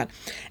wonder about?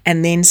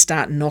 And then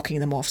start knocking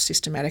them off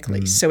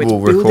systematically. So it's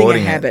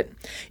building a habit.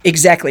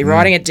 Exactly.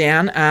 Writing it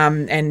down.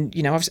 And,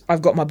 you know,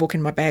 I've got my book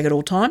in my bag at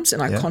all times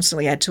and I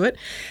constantly add to it.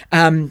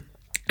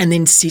 And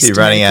then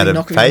systematically you're running out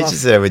of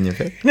pages there, wouldn't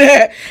you?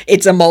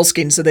 It's a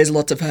Moleskine, so there's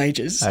lots of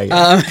pages.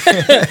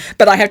 Okay.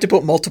 But I have to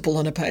put multiple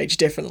on a page,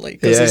 definitely,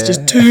 because there's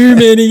just too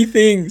many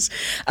things.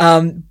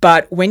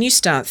 But when you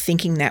start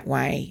thinking that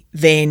way,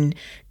 then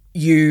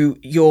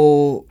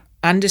your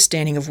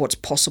understanding of what's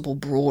possible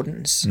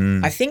broadens.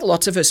 I think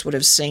lots of us would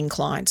have seen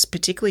clients,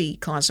 particularly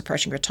clients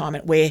approaching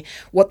retirement, where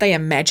what they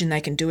imagine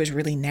they can do is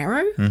really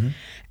narrow,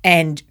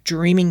 and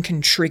dreaming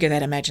can trigger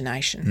that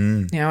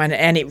imagination. You know,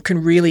 and it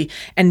can really,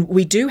 and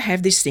we do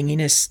have this thing in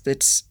us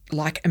that's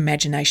like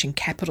imagination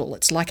capital.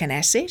 It's like an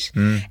asset,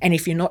 and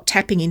if you're not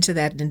tapping into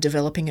that and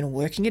developing and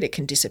working it, it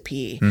can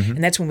disappear.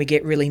 And that's when we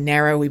get really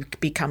narrow. We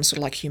become sort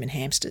of like human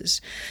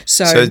hamsters.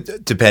 So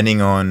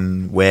depending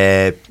on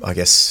where, I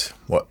guess,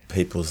 what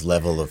people's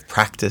level of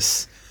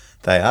practice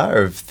they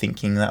are of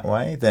thinking that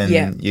way,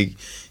 then you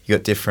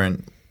got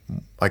different.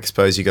 I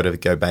suppose you got to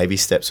go baby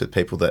steps with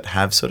people that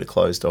have sort of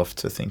closed off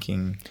to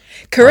thinking.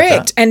 Correct.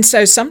 Like that. And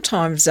so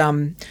sometimes,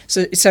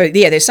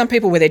 there's some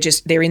people where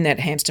they're in that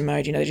hamster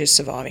mode, they're just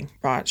surviving,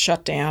 right?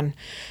 Shut down,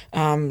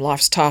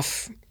 life's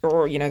tough,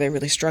 or, they're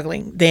really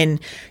struggling. Then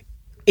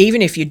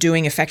even if you're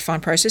doing a fact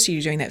find process,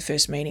 you're doing that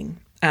first meeting,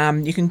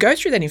 you can go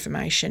through that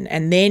information,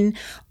 and then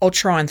I'll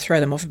try and throw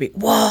them off a bit.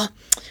 Well,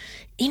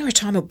 in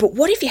retirement, but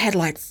what if you had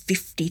like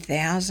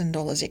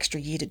 $50,000 extra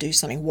a year to do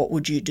something? What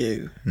would you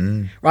do?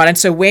 Right. And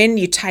so when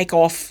you take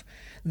off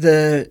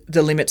the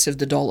limits of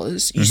the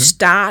dollars, you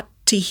start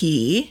to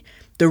hear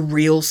the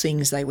real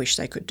things they wish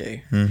they could do.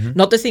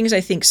 Not the things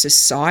they think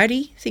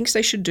society thinks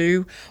they should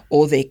do,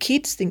 or their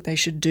kids think they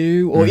should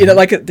do, or,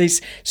 like this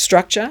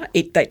structure,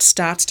 that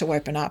starts to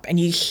open up, and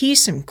you hear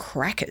some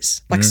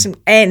crackers,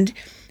 and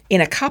in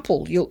a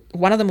couple,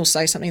 one of them will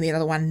say something the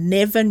other one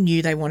never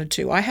knew they wanted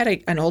to. I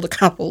had an older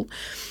couple,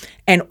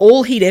 and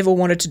all he'd ever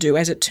wanted to do,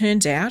 as it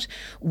turns out,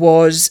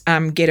 was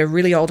get a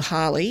really old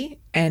Harley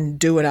and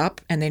do it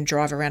up and then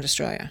drive around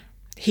Australia.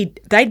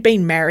 They'd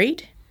been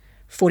married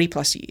 40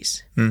 plus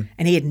years, and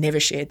he had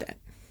never shared that.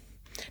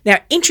 Now,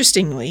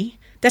 interestingly,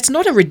 that's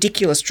not a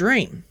ridiculous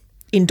dream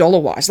in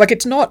dollar-wise. Like,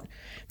 that's not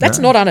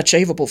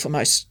unachievable for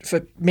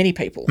many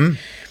people.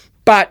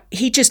 But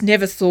he just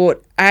never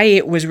thought, A,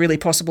 it was really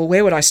possible.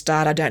 Where would I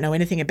start? I don't know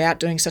anything about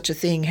doing such a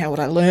thing. How would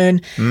I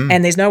learn?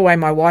 And there's no way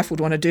my wife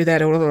would want to do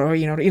that. Or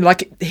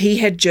like, he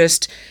had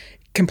just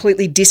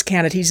completely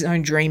discounted his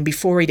own dream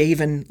before he'd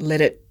even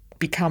let it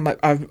become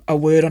a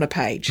word on a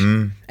page.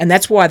 And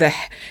that's why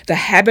the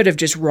habit of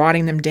just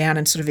writing them down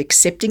and sort of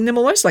accepting them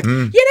almost, like,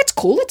 yeah, that's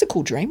cool. That's a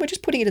cool dream. We're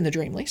just putting it in the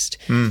dream list.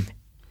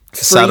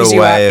 Subtle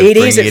way of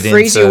it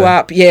frees you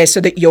up. Yeah, so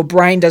that your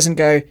brain doesn't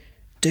go,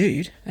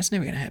 dude, that's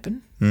never going to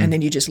happen. And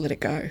then you just let it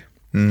go.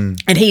 And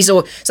so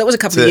it was a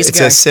couple of years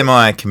ago. It's a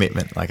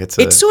semi-commitment. Like it's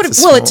an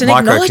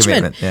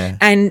acknowledgement. Yeah.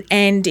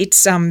 And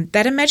it's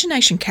that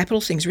imagination capital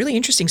thing is really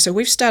interesting. So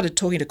we've started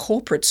talking to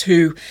corporates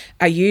who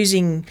are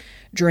using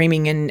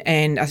dreaming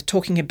and are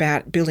talking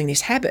about building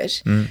this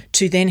habit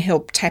to then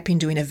help tap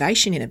into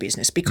innovation in a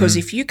business. Because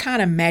if you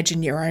can't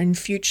imagine your own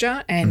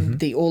future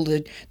and all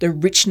the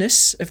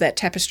richness of that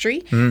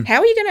tapestry, how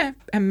are you going to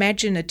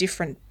imagine a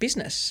different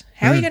business?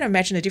 How are you going to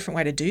imagine a different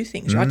way to do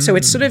things, right? So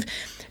it's sort of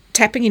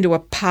tapping into a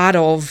part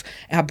of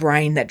our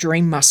brain, that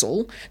dream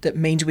muscle, that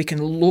means we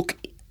can look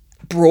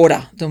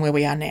broader than where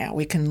we are now.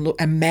 We can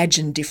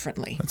imagine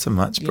differently. That's a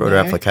much broader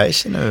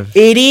application of...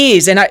 It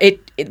is, and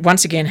it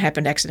once again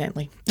happened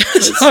accidentally.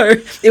 So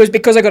it was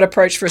because I got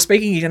approached for a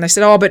speaking gig, and they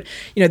said, oh, but,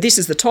 this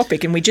is the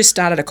topic, and we just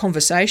started a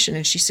conversation,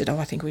 and she said, oh,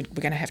 I think we're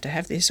going to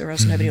have this, or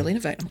else nobody will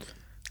innovate. I'm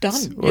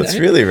done. Well, it's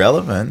really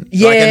relevant.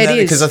 Yeah, it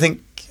is. Because I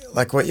think,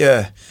 like,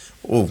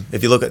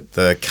 if you look at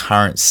the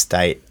current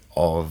state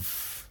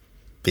of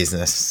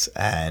business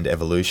and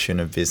evolution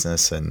of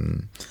business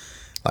and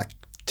like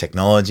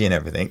technology and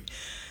everything,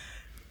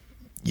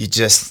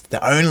 the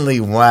only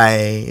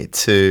way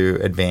to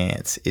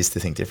advance is to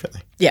think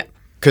differently. Yeah.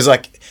 Because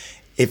like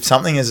if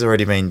something has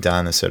already been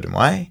done a certain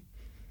way,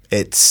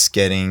 if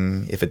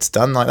it's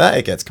done like that,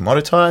 it gets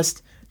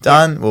commoditized.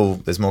 Done. Well,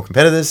 there's more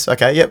competitors.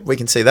 Okay, yep, we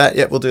can see that.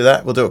 Yep, we'll do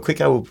that. We'll do it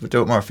quicker. We'll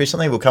do it more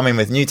efficiently. We'll come in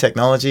with new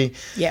technology.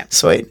 Yeah.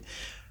 Sweet.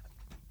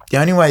 The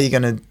only way you're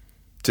going to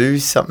do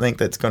something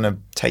that's going to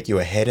take you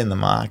ahead in the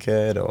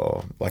market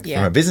or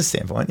from a business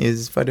standpoint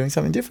is by doing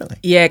something differently.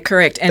 Yeah,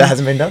 correct. And that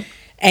hasn't been done.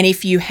 And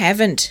if you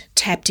haven't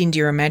tapped into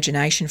your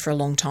imagination for a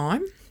long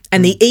time,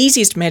 and the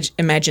easiest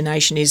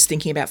imagination is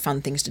thinking about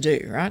fun things to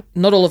do, right?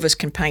 Not all of us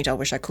can paint. I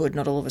wish I could.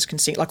 Not all of us can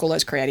sing, like all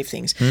those creative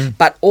things.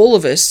 But all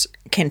of us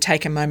can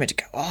take a moment to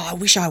go, oh, I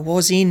wish I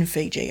was in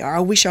Fiji, or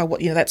I wish I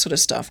was, that sort of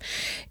stuff.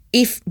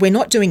 If we're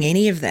not doing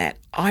any of that,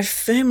 I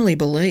firmly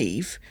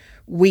believe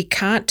we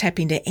can't tap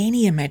into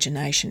any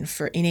imagination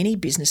in any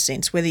business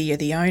sense, whether you're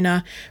the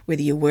owner,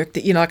 whether you work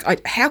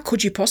how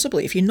could you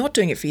possibly, if you're not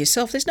doing it for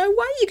yourself, there's no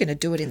way you're going to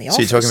do it in the office.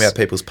 So you're talking about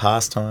people's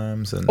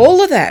pastimes and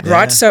all of that,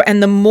 right? So,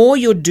 and the more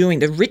you're doing,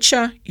 the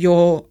richer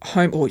your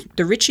home, or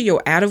the richer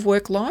your out of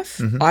work life,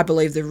 I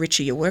believe the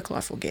richer your work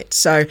life will get.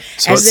 So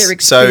as they're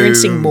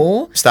experiencing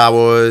more. Star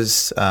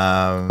Wars.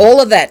 All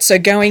of that. So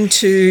going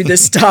to the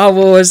Star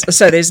Wars,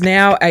 so there's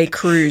now a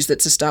cruise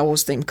that's a Star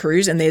Wars themed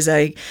cruise, and there's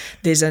an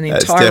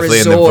entire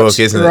resort. In the book,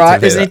 isn't it? Right,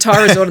 there's an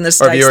entire resort in the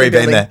States. Have you already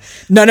been there?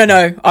 No.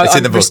 It's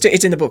in the book.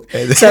 It's in the book.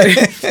 So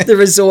the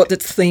resort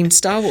that's themed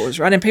Star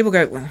Wars, right? And people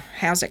go, well,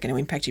 how's that going to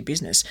impact your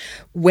business?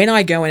 When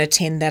I go and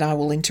attend that, I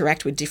will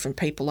interact with different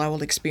people. I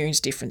will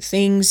experience different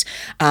things.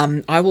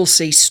 I will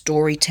see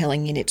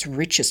storytelling in its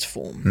richest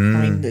form.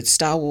 I mean, the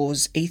Star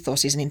Wars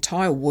ethos is an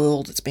entire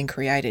world that's been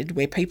created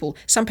where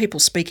some people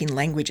speak in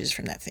languages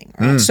from that thing,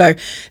 right?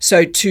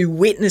 So to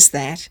witness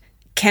that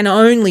can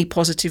only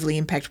positively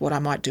impact what I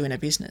might do in a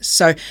business.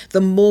 So the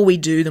more we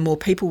do, the more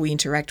people we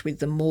interact with,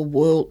 the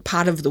more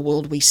part of the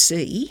world we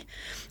see,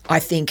 I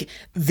think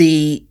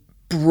the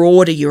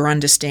broader your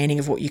understanding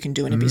of what you can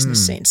do in a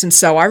business sense. And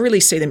so I really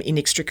see them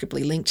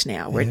inextricably linked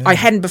now. Where I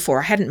hadn't before.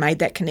 I hadn't made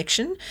that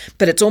connection,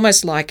 but it's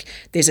almost like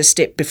there's a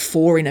step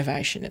before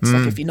innovation. It's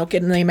like if you're not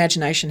getting the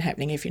imagination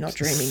happening, if you're not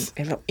dreaming,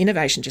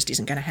 innovation just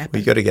isn't going to happen.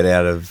 You've got to get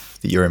out of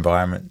your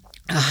environment.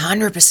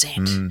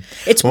 100%.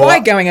 It's why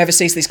going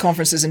overseas to these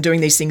conferences and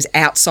doing these things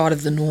outside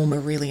of the norm are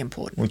really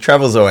important. Well,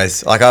 travel's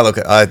always, like I'm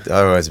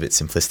always a bit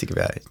simplistic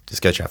about it.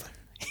 Just go travel.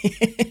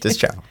 Just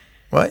travel.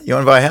 What? You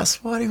want to buy a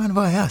house? Why do you want to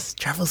buy a house?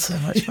 Travel's so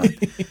much fun.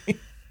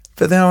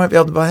 But then I won't be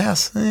able to buy a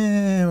house.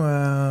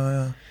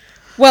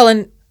 Well,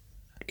 and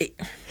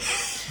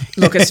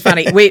look, it's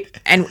funny.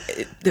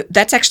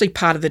 That's actually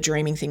part of the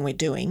dreaming thing we're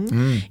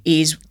doing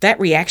is that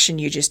reaction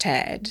you just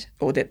had,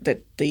 or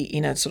that the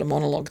inner sort of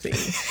monologue thing,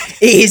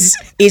 is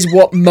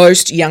what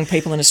most young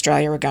people in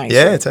Australia are going through.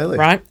 Yeah, totally.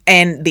 Right?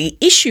 And the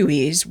issue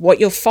is what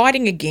you're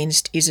fighting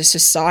against is a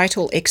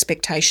societal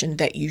expectation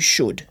that you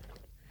should.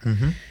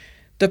 Mm-hmm.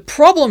 The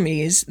problem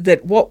is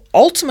that what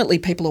ultimately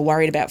people are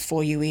worried about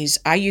for you is,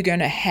 are you going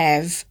to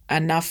have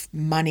enough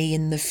money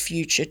in the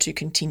future to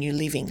continue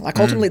living? Like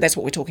ultimately that's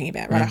what we're talking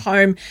about, right? A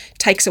home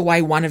takes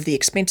away one of the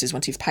expenses.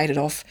 Once you've paid it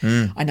off,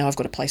 I know I've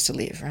got a place to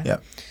live, right?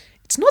 Yep.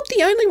 It's not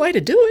the only way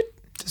to do it.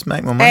 Just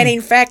make more money. And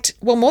in fact,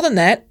 well, more than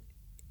that,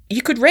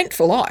 you could rent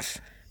for life.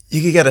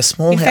 You could get a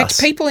small house. In fact,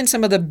 people in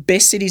some of the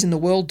best cities in the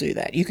world do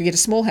that. You could get a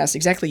small house,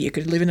 exactly. You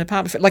could live in an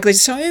apartment. Like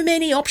there's so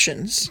many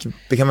options. You can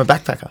become a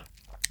backpacker.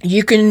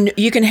 You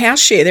can house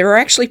share. There are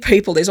actually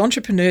people, there's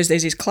entrepreneurs,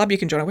 there's this club you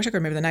can join, I wish I could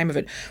remember the name of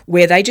it,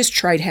 where they just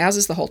trade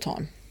houses the whole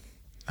time.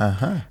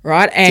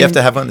 Right? And do you have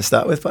to have one to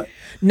start with, but?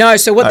 No,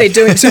 so what they're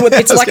doing,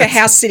 it's like a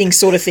house sitting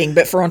sort of thing,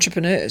 but for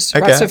entrepreneurs,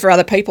 right? So for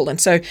other people.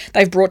 And so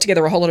they've brought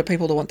together a whole lot of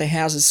people to want their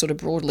houses sort of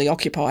broadly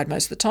occupied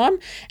most of the time.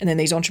 And then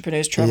these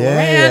entrepreneurs travel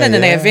around and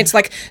then they have events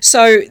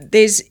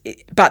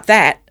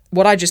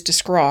what I just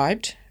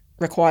described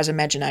requires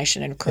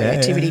imagination and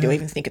creativity to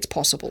even think it's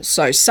possible.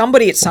 So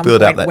somebody at some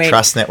point went... Build up that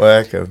trust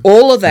network.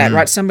 All of that,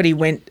 right? Somebody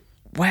went,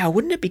 wow,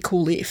 wouldn't it be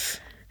cool if...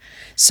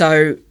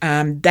 So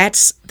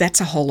that's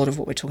a whole lot of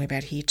what we're talking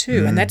about here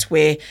too. And that's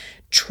where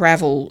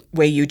travel,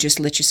 where you just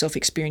let yourself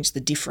experience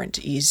the different,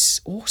 is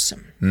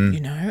awesome, you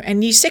know?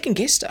 And you second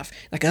guess stuff.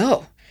 Like,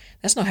 oh,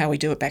 that's not how we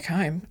do it back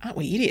home. Aren't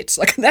we idiots?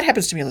 Like that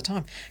happens to me all the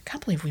time.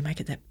 Can't believe we make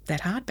it that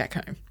hard back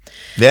home.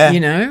 Yeah. You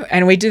know,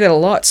 and we do that a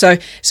lot. So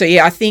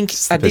yeah, I think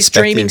this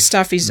dreaming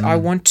stuff is, I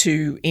want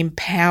to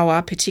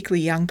empower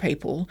particularly young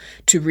people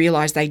to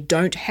realise they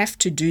don't have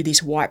to do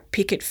this white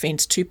picket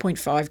fence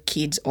 2.5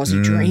 kids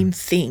Aussie dream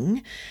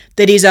thing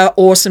that is an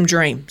awesome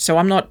dream. So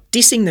I'm not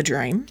dissing the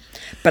dream,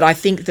 but I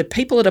think the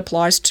people it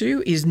applies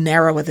to is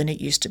narrower than it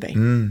used to be.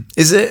 Do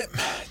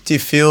you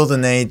feel the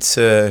need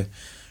to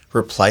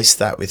replace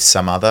that with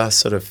some other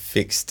sort of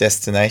fixed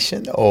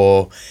destination,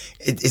 or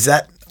is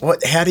that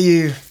what? How do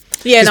you?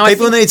 Yeah, no.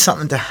 People need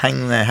something to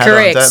hang their hat on,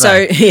 don't they? So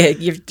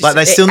yeah,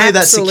 they still need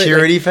that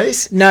security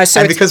piece. No, so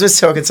and because we're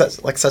talking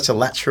such a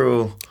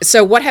lateral.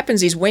 So what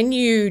happens is when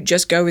you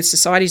just go with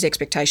society's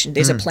expectation,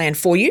 there's a plan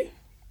for you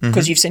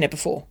because you've seen it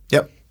before.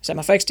 Yep. So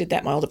my folks did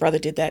that, my older brother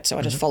did that, so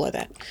I just follow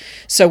that.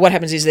 So what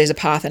happens is there's a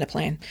path and a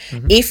plan.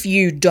 If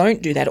you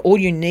don't do that, all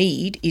you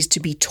need is to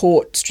be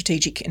taught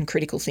strategic and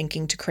critical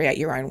thinking to create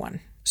your own one.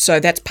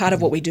 So that's part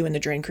of what we do in the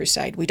Dream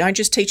Crusade. We don't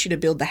just teach you to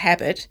build the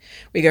habit.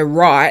 We go,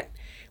 right,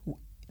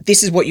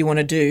 this is what you want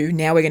to do.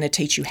 Now we're going to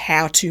teach you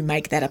how to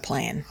make that a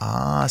plan.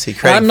 So you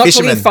create I'm not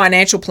talking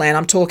financial plan.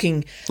 I'm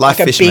talking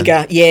like a fisherman.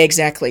 Bigger, yeah,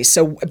 exactly.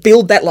 So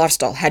build that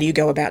lifestyle. How do you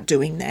go about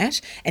doing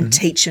that? And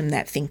teach them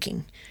that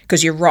thinking.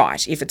 Because you're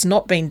right, if it's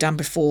not been done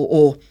before,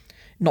 or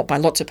not by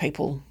lots of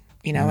people,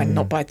 you know, and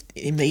not by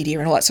the media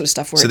and all that sort of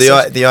stuff. So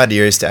the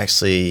idea is to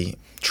actually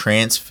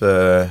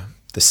transfer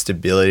the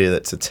stability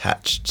that's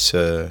attached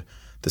to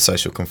the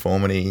social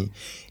conformity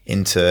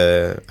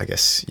into, I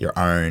guess, your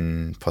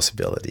own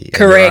possibility.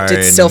 Correct.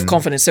 It's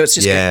self-confidence. So it's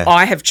just,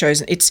 I have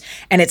chosen, it's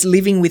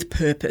living with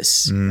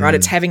purpose, right?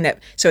 It's having that,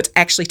 so it's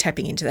actually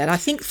tapping into that. I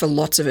think for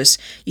lots of us,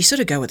 you sort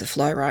of go with the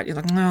flow, right? You're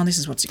like, no, this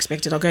is what's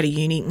expected. I'll go to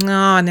uni.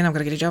 No, and then I've got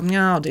to get a job.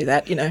 No, I'll do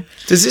that, you know.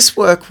 Does this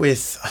work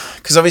with,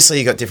 because obviously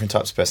you've got different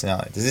types of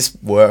personality. Does this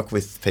work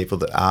with people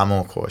that are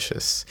more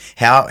cautious?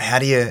 How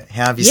have you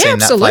seen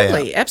that play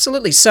out? Yeah,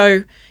 absolutely.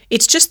 So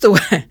it's just the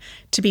way,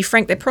 to be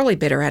frank, they're probably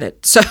better at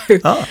it. So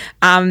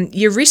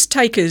your risk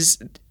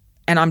takers,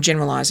 and I'm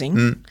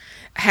generalising,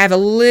 have a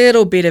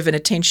little bit of an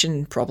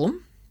attention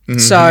problem.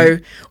 So,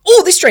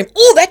 this dream,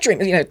 that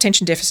dream, you know,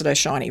 attention deficit is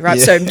shiny, right?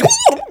 Yeah. So,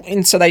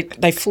 and so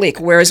they flick.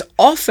 Whereas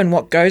often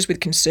what goes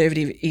with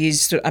conservative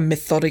is a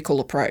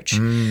methodical approach.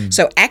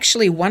 So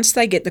actually, once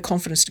they get the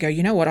confidence to go,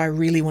 you know what, I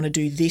really want to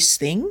do this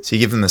thing. So you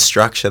give them the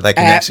structure, they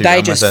can actually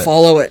they just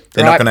follow it.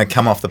 They're not going to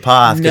come off the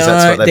path because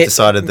that's what they've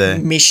decided their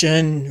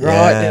mission,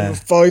 right? And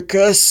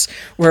focus.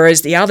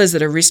 Whereas the others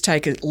that are risk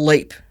takers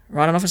leap,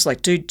 right? And often it's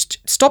like, dude,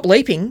 stop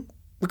leaping.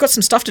 We've got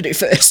some stuff to do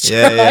first.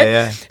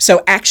 Yeah.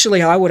 So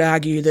actually, I would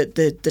argue that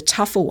the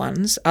tougher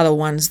ones are the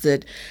ones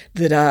that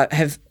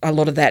have a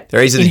lot of that.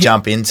 They're easy to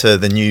jump into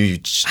the new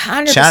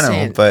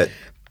channel, but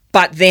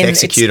then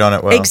execute on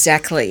it well.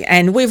 Exactly.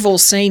 And we've all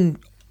seen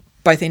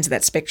both ends of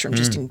that spectrum,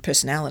 just in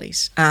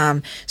personalities.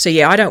 So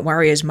yeah, I don't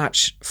worry as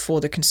much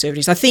for the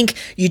conservatives. I think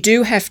you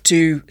do have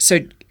to. So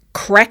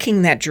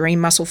cracking that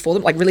dream muscle for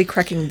them, like really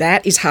cracking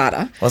that, is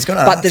harder. I was going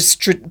to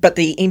ask. But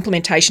the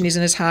implementation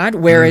isn't as hard.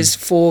 Whereas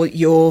for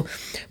your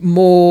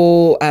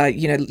more,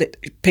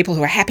 people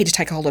who are happy to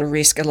take a whole lot of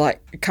risk are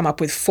like come up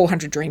with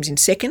 400 dreams in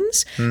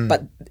seconds,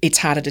 but it's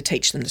harder to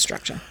teach them the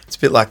structure. It's a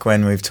bit like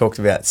when we've talked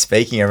about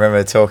speaking. I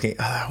remember talking.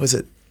 Was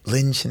it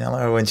Lynn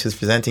Chanella when she was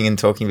presenting and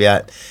talking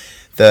about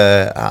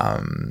the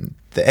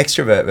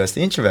extrovert versus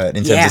the introvert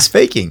in terms of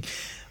speaking?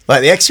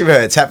 Like the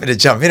extrovert's happy to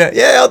jump in.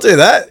 Yeah, I'll do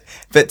that.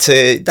 But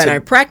they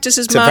don't practice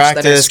as much.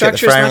 They don't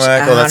structure get the framework, as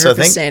much. all that sort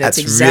of thing. That's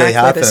exactly really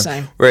hard for them.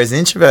 Same. Whereas an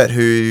introvert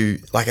who,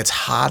 like, it's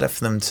harder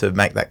for them to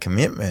make that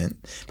commitment.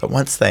 But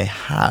once they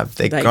have,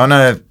 they're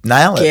gonna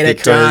nail it. Get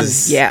it done.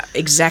 Yeah,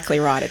 exactly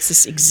right. It's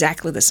just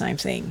exactly the same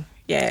thing.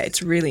 Yeah,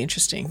 it's really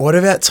interesting. What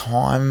about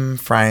time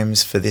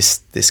frames for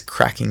this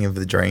cracking of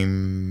the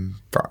dream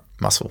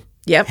muscle?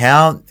 Yep.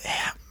 How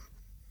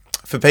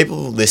for people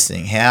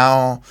listening,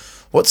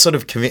 what sort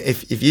of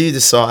if you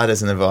decide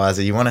as an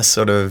advisor you want to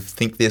sort of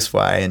think this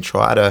way and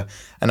try to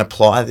and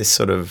apply this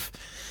sort of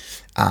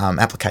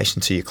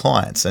application to your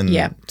clients and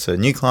to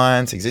new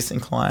clients, existing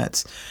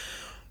clients,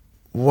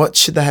 what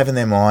should they have in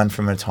their mind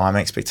from a time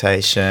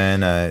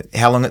expectation?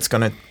 How long it's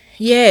going to?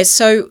 Yeah,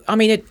 so I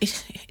mean,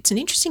 it's an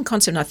interesting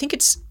concept, and I think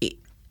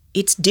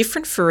it's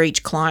different for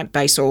each client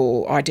base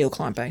or ideal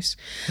client base.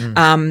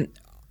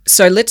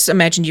 So let's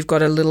imagine you've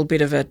got a little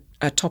bit of a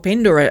top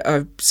end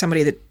or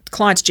somebody that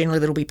clients generally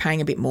that will be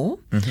paying a bit more.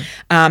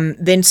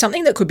 Then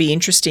something that could be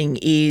interesting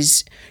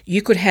is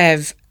you could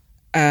have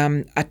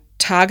a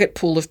target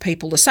pool of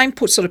people, the same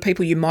sort of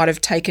people you might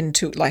have taken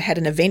to, like, had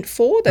an event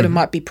for that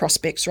might be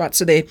prospects, right?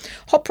 So they're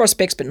hot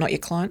prospects, but not your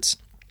clients.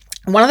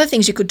 One of the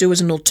things you could do as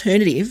an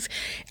alternative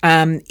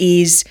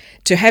is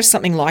to have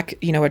something like,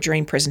 a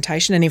dream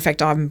presentation. And in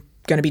fact, I'm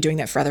going to be doing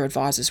that for other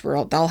advisors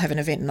where they'll have an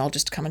event and I'll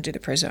just come and do the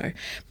prezzo.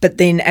 But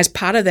then as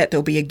part of that,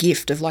 there'll be a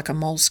gift of like a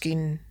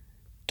Moleskine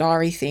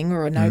diary thing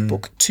or a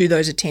notebook to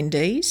those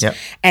attendees. Yep.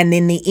 And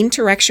then the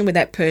interaction with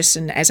that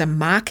person as a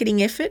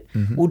marketing effort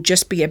will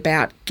just be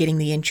about getting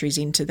the entries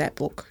into that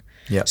book.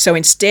 Yep. So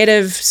instead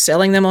of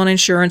selling them on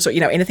insurance or,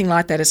 anything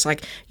like that, it's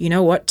like, you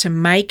know what, to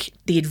make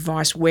the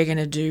advice we're going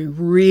to do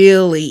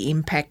really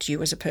impact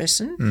you as a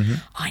person,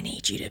 I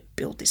need you to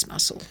build this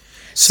muscle.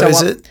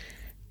 So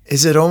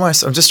is it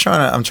almost, I'm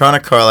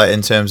trying to correlate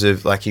in terms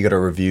of, like, you got a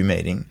review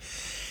meeting.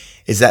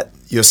 Is that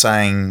you're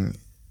saying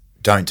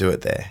don't do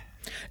it there?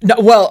 No,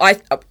 well,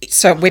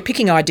 so we're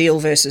picking ideal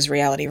versus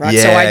reality, right?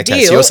 Yeah, so ideal.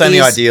 Okay. So you're saying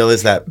the ideal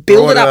is that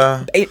build it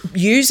up,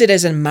 use it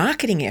as a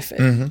marketing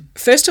effort.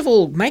 First of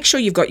all, make sure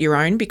you've got your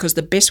own, because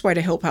the best way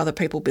to help other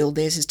people build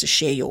theirs is to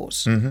share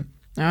yours. All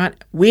right,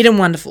 weird and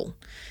wonderful.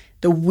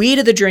 The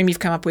weirder the dream you've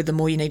come up with, the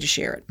more you need to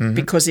share it,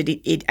 because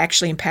it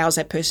actually empowers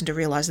that person to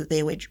realise that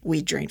their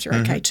weird dreams are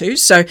okay too.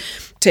 So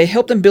to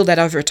help them build that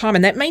over a time,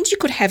 and that means you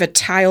could have a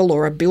tail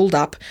or a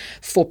build-up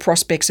for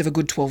prospects of a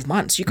good 12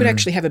 months. You could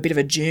actually have a bit of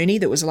a journey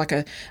that was like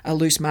a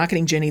loose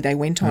marketing journey they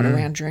went on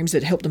around dreams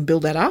that helped them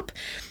build that up.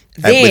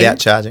 Then, without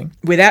charging?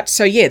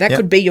 That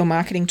could be your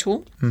marketing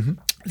tool.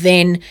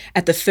 Then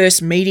at the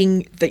first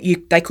meeting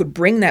they could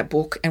bring that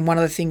book, and one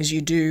of the things you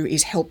do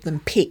is help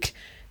them pick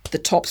the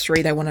top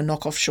 3 they want to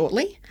knock off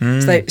shortly.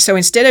 So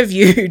instead of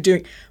you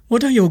doing,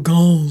 what are your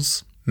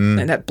goals?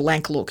 And that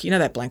blank look,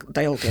 that blank,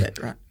 they all get it,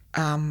 right?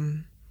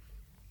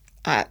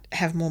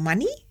 Have more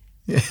money?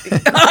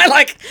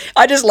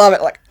 I just love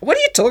it. Like, what are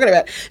you talking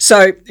about?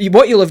 So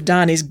what you'll have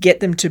done is get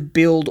them to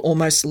build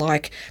almost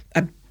like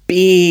a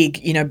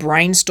big,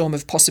 brainstorm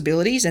of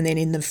possibilities, and then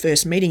in the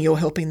first meeting you're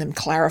helping them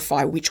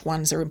clarify which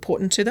ones are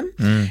important to them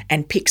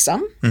and pick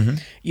some.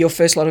 Your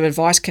first lot of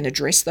advice can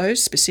address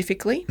those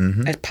specifically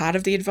as part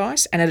of the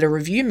advice, and at a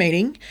review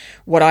meeting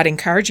what I'd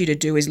encourage you to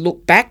do is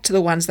look back to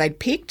the ones they'd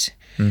picked,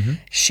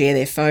 share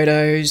their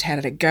photos, how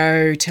did it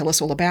go, tell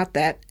us all about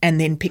that, and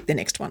then pick the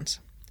next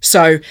ones.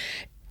 So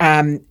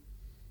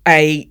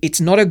it's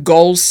not a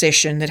goals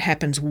session that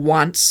happens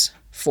once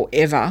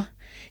forever.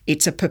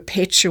 It's a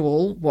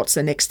perpetual, what's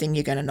the next thing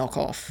you're going to knock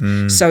off?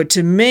 So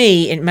to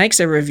me, it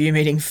makes a review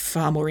meeting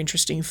far more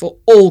interesting for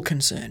all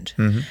concerned,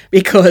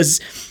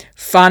 because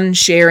fun,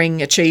 sharing,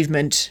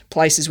 achievement,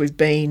 places we've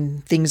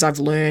been, things I've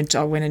learned,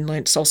 I went and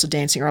learnt salsa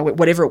dancing or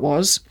whatever it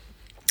was.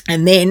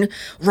 And then,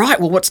 right,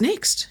 well, what's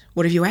next?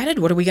 What have you added?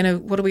 What are we going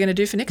to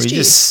do for next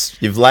year?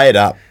 You've laid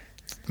up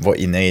what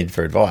you need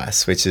for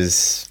advice, which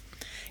is...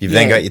 You've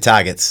then got your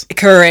targets.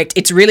 Correct.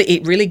 It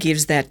really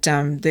gives that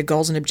the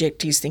goals and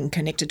objectives thing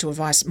connected to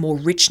advice more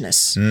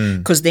richness,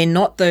 because they're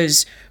not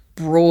those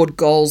broad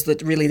goals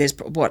that really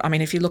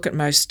if you look at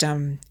most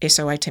SOA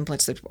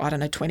templates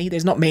that, 20,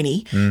 there's not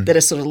many that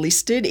are sort of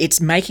listed.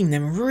 It's making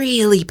them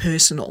really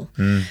personal.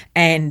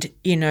 And,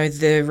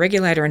 the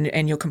regulator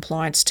and your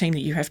compliance team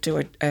that you have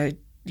to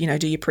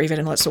do your pre-vet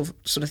and all that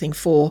sort of thing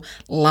for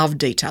love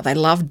detail. They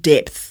love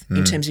depth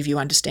in terms of you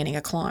understanding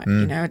a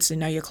client. It's the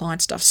know your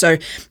client stuff. So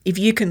if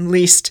you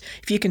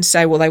can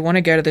say, well, they want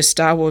to go to the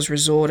Star Wars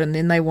resort and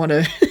then they want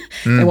to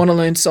they want to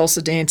learn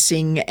salsa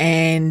dancing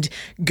and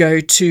go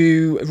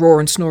to Roar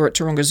and Snore at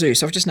Taronga Zoo.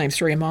 So I've just named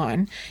 3 of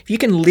mine. If you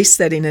can list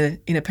that in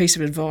a piece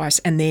of advice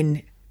and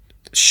then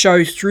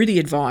show through the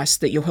advice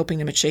that you're helping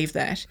them achieve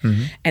that,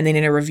 and then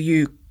in a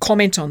review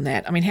comment on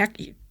that. I mean,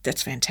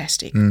 that's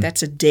fantastic.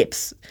 That's a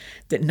depth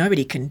that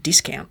nobody can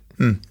discount.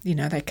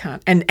 They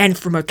can't. And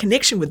from a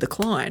connection with the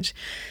client,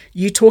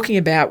 you talking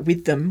about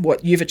with them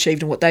what you've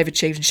achieved and what they've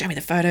achieved, and show me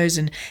the photos,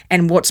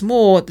 and what's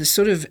more, the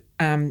sort of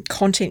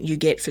content you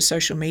get for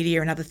social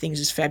media and other things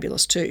is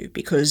fabulous too,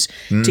 because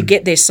to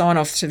get their sign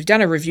off. So if you've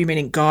done a review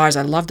meeting, guys,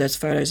 I love those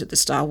photos at the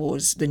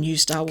new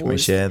Star Wars we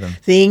share them?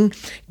 thing.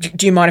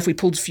 Do you mind if we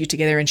pulled a few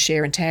together and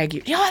share and tag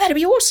you? Oh, that'd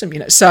be awesome.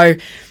 So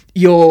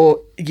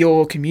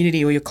your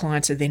community or your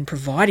clients are then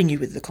providing you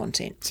with the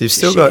content. So you've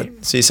still got.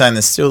 So you're saying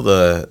there's still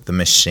the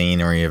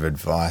machinery of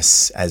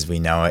advice as we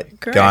know it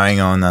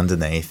going on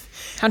underneath.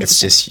 100%. It's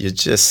just you're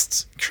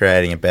just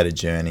creating a better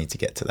journey to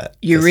get to that.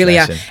 You really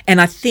are,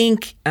 and I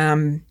think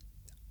I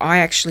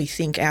actually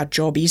think our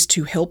job is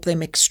to help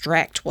them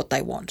extract what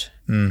they want.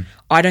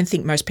 I don't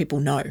think most people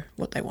know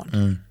what they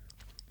want.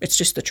 It's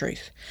just the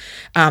truth,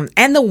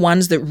 and the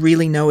ones that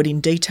really know it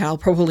in detail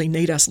probably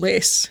need us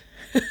less.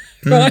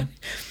 Right?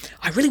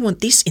 I really want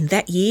this in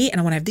that year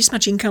and I want to have this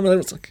much income.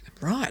 It's like,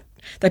 right.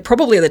 They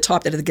probably are the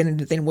type that are going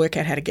to then work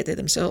out how to get there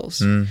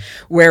themselves.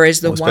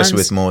 Whereas especially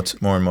with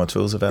more and more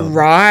tools available.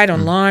 Right,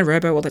 online,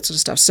 robo, all that sort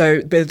of stuff.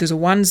 So but there's the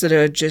ones that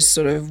are just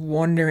sort of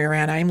wandering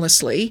around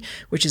aimlessly,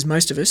 which is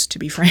most of us, to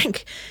be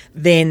frank,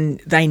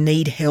 then they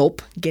need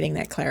help getting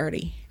that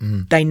clarity.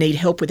 They need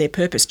help with their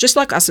purpose. Just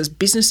like us as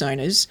business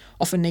owners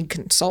often need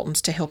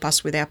consultants to help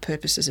us with our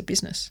purpose as a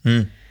business.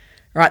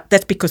 Right?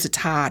 That's because it's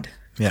hard.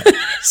 Yeah.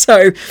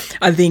 So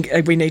I think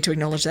we need to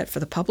acknowledge that for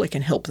the public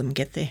and help them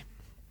get there.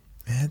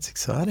 Yeah, it's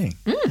exciting.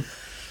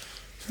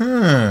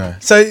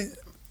 So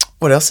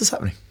what else is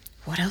happening?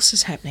 What else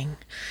is happening?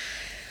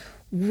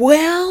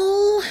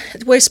 Well,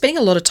 we're spending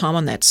a lot of time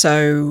on that.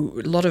 So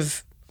one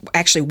of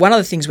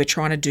the things we're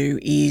trying to do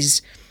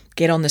is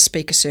get on the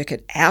speaker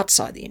circuit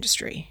outside the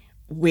industry,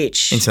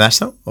 which...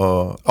 International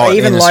or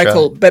even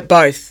local, but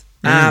both.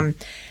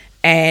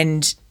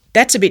 And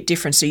that's a bit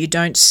different. So you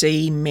don't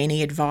see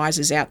many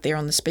advisors out there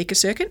on the speaker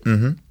circuit.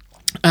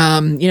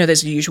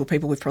 There's the usual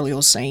people we've probably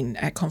all seen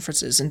at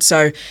conferences. And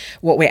so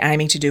what we're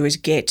aiming to do is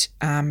get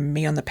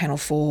me on the panel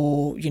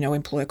for,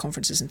 employer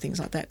conferences and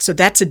things like that. So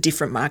that's a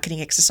different marketing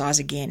exercise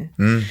again.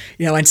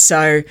 And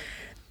so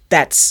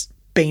that's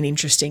been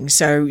interesting.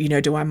 So,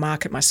 do I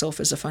market myself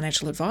as a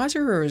financial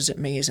advisor, or is it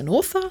me as an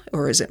author,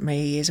 or is it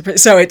me as a...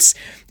 So it's,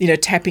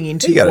 tapping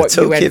into what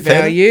you add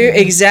value.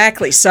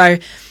 Exactly. So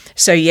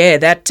yeah,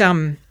 that...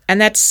 And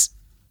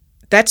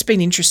that's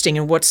been interesting.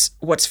 And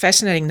what's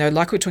fascinating, though,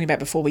 like we were talking about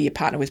before, where you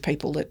partner with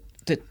people that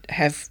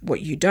have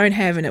what you don't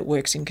have and it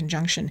works in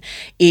conjunction,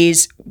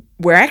 is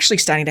we're actually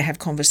starting to have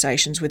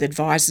conversations with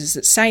advisors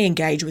that say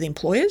engage with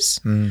employers.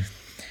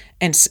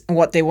 And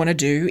what they want to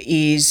do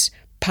is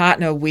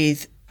partner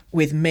with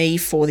me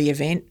for the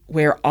event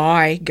where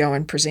I go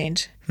and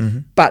present,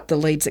 but the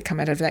leads that come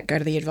out of that go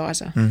to the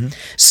advisor.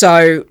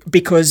 So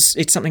because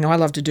it's something I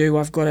love to do,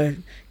 I've got a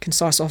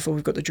concise offer,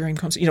 we've got the dream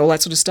concept, all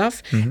that sort of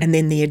stuff, and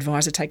then the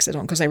advisor takes it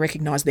on because they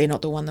recognise they're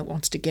not the one that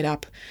wants to get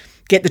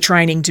the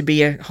training to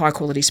be a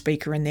high-quality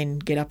speaker and then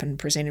get up and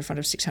present in front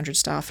of 600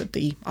 staff at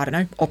the,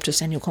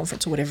 Optus annual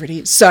conference or whatever it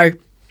is. So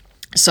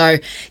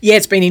yeah,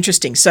 it's been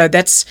interesting. So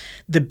that's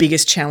the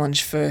biggest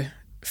challenge for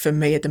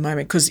me at the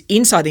moment, because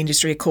inside the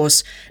industry, of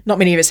course, not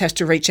many of us have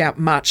to reach out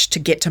much to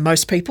get to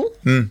most people,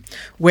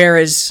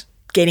 whereas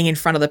getting in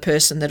front of the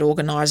person that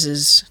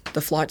organises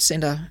the Flight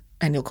Centre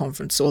annual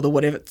conference or the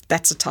whatever,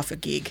 that's a tougher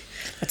gig.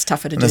 That's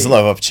tougher to do. There's a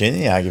lot of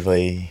opportunity,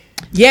 arguably.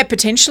 Yeah,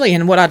 potentially.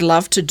 And what I'd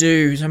love to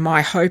do, so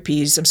my hope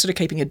is, I'm sort of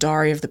keeping a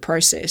diary of the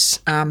process.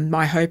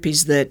 My hope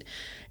is that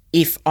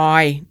if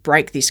I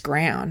break this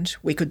ground,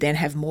 we could then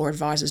have more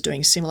advisors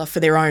doing similar for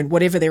their own,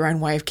 whatever their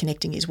own way of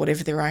connecting is,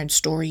 whatever their own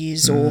story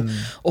is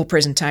or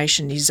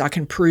presentation is. I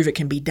can prove it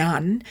can be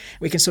done.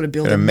 We can sort of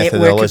build a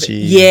network of,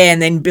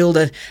 and then build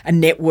a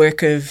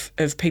network of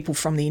people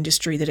from the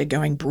industry that are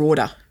going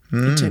broader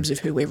in terms of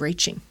who we're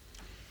reaching.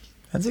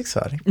 That's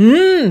exciting.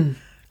 Who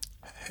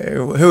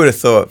would have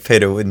thought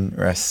Peter wouldn't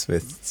rest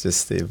with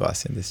just the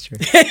advice industry?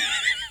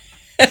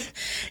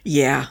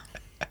 Yeah.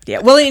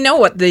 Well, you know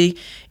what?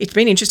 It's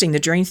been interesting. The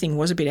dream thing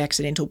was a bit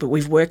accidental, but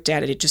we've worked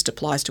out it just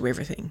applies to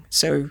everything.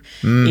 So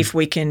if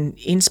we can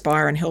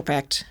inspire and help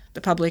act the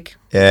public,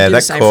 that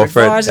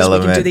corporate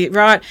element. We can do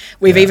right.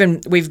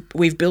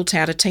 We've built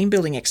out a team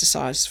building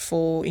exercise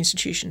for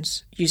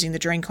institutions using the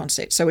dream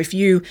concept. So if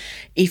you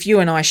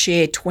and I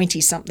share 20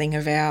 something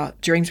of our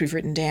dreams we've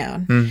written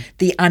down,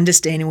 the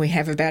understanding we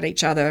have about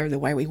each other, the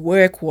way we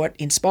work, what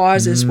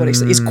inspires us, what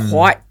is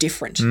quite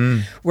different.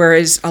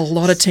 Whereas a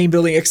lot of team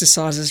building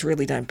exercises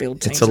really don't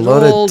build teams. It's a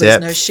lot of depth.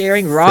 There's no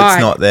sharing. Right.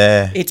 It's not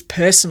there. It's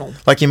personal.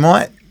 Like you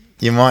might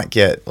you might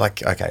get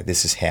like, okay,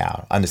 this is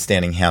how,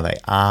 understanding how they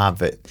are,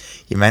 but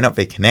you may not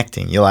be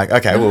connecting. You're like,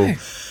 okay, well,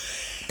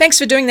 thanks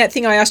for doing that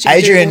thing I asked you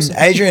to do. Awesome.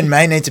 Adrian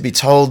may need to be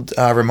told,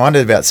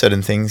 reminded about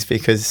certain things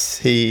because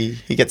he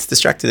gets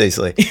distracted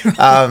easily.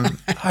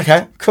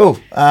 Okay, cool.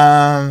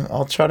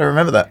 I'll try to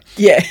remember that.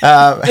 Yeah.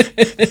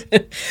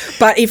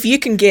 But if you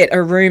can get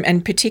a room,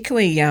 and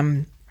particularly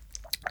a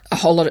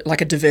whole lot of,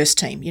 like a diverse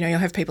team, you'll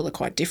have people that are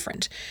quite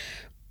different.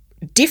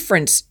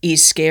 Difference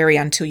is scary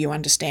until you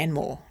understand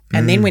more.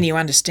 And then when you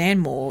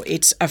understand more,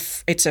 it's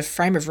a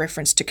frame of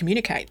reference to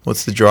communicate.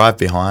 What's the drive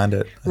behind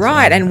it?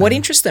 Right, and what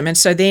interests them. And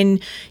so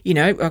then,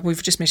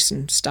 we've just mentioned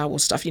some Star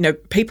Wars stuff.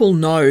 People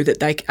know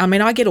that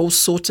I get all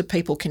sorts of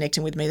people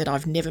connecting with me that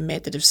I've never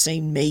met that have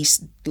seen me,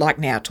 like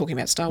now, talking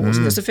about Star Wars.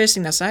 And that's the first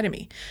thing they say to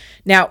me.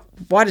 Now,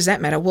 why does that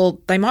matter?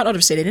 Well, they might not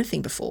have said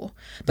anything before,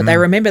 but they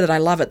remember that I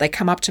love it. They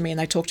come up to me and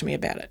they talk to me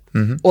about it.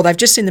 Or they've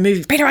just seen the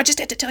movie. Peter, I just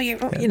had to tell you,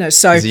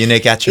 so. There's a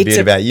unique attribute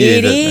about you.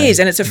 It is,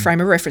 and it's a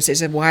frame of reference.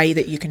 There's a way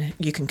that you can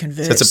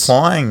converse. So it's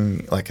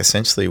applying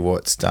essentially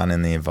what's done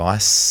in the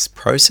advice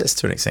process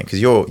to an extent,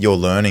 because you're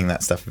learning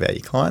that stuff about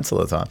your clients all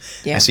the time.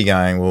 Yeah. Actually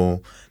going,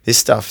 well, this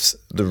stuff's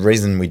the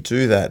reason we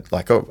do that.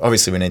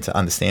 Obviously we need to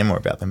understand more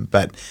about them,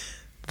 but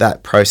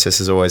that process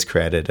has always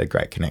created a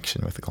great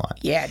connection with the client.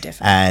 Yeah,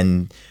 definitely.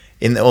 And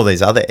in all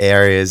these other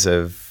areas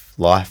of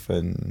life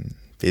and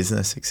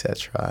business,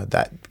 etc.,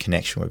 that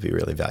connection would be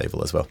really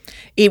valuable as well.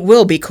 It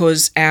will,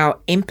 because our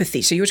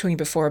empathy. So you were talking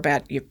before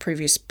about your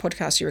previous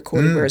podcast you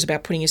recorded, where it's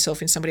about putting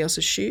yourself in somebody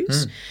else's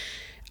shoes.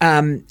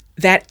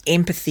 That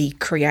empathy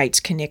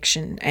creates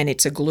connection, and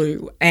it's a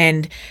glue.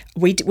 And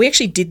we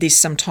actually did this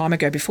some time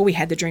ago before we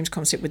had the Dreams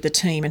concept with the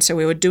team. And so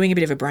we were doing a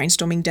bit of a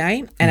brainstorming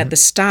day. And at the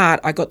start,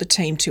 I got the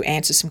team to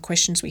answer some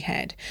questions we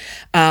had,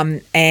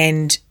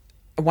 and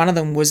one of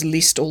them was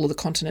list all of the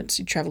continents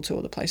you travel to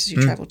or the places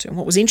you travel to. And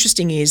what was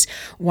interesting is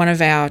one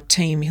of our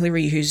team,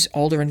 Hillary, who's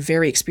older and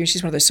very experienced,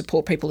 she's one of those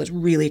support people that's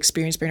really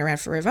experienced, been around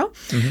forever.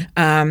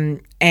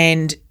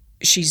 And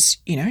she's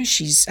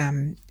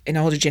an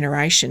older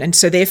generation. And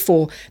so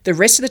therefore the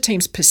rest of the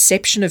team's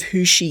perception of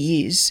who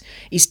she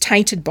is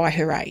tainted by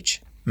her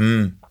age,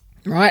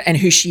 right? And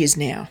who she is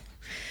now.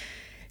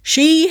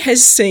 She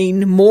has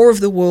seen more of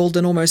the world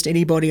than almost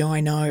anybody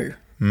I know,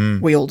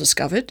 we all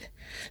discovered.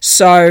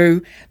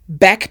 So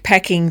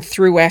backpacking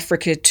through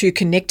Africa to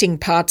connecting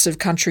parts of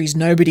countries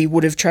nobody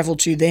would have travelled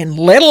to then,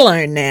 let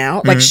alone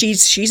now. Like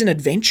she's an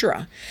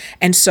adventurer.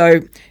 And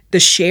so the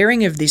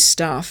sharing of this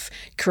stuff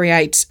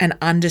creates an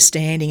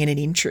understanding and an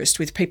interest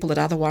with people that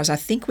otherwise I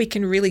think we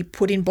can really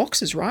put in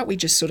boxes, right? We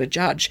just sort of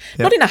judge. Yep.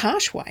 Not in a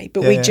harsh way,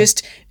 but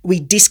we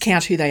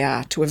discount who they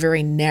are to a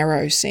very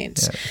narrow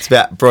sense. Yeah. It's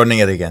about broadening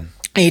it again.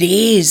 It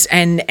is,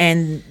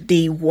 and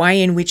the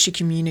way in which you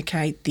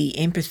communicate, the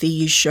empathy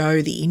you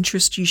show, the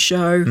interest you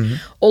show,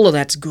 all of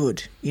that's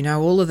good.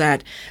 All of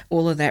that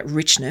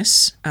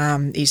richness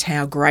is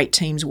how great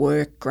teams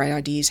work, great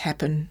ideas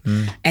happen,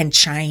 and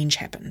change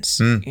happens.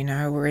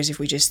 Whereas if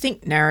we just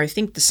think narrow,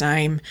 think the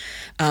same,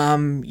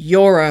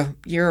 you're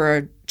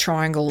a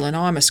triangle and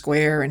I'm a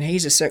square and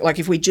he's a circle. Like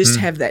if we just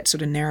have that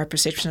sort of narrow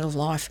perception of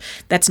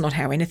life, that's not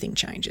how anything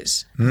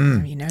changes.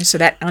 So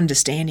that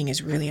understanding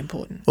is really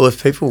important. Well,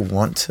 if people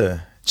want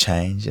to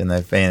change and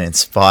they've been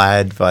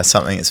inspired by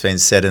something that's been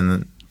said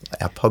in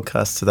our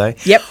podcast today,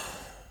 yep,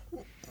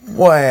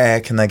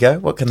 where can they go?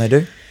 What can they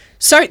do?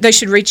 So they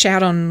should reach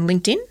out on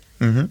LinkedIn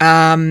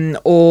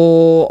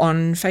or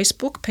on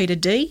Facebook, Peter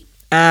D.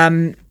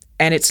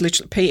 And it's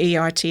literally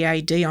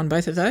PEITAD on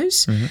both of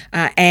those.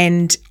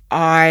 And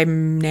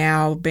I'm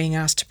now being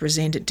asked to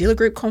present at dealer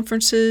group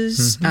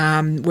conferences.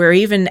 We're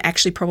even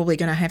actually probably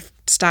going to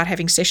start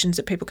having sessions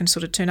that people can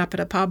sort of turn up at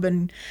a pub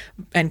and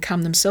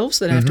come themselves.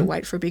 So they don't have to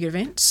wait for a big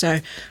event.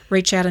 So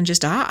reach out and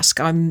just ask.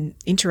 I'm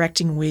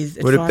interacting with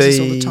advisors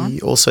all the time. Would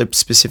it be also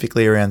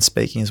specifically around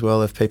speaking as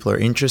well if people are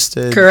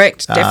interested?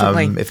 Correct,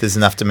 definitely. If there's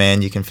enough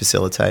demand, you can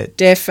facilitate.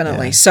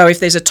 Definitely. Yeah. So if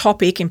there's a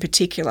topic in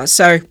particular.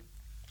 So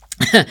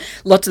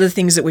lots of the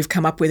things that we've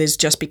come up with is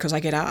just because I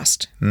get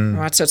asked,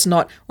 right? So it's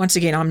not, once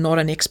again, I'm not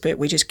an expert.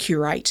 We just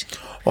curate.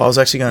 Well, I was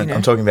actually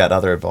I'm talking about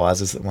other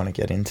advisors that want to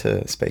get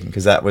into speaking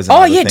because that was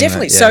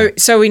definitely.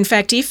 So in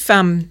fact, if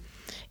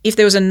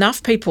there was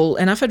enough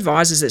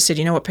advisors that said,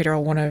 you know what, Peter, I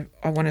want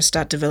to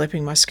start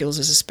developing my skills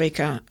as a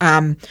speaker,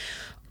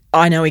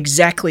 I know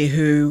exactly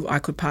who I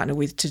could partner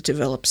with to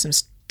develop some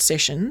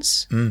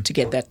sessions to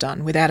get that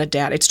done without a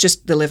doubt. It's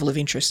just the level of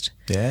interest.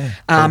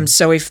 Yeah.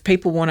 So if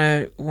people want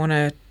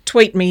to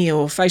tweet me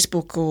or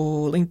Facebook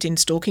or LinkedIn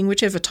stalking,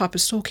 whichever type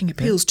of stalking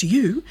appeals to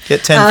you.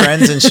 Get 10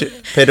 friends and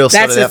Peter will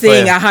sort that's it out the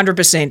thing, for you.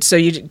 100%. So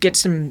you get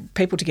some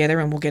people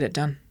together and we'll get it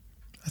done.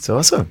 That's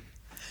awesome.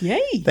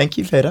 Yay. Thank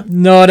you, Peter.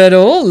 Not at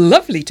all.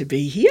 Lovely to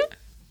be here.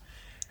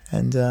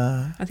 And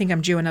I think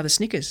I'm due another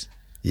Snickers.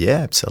 Yeah,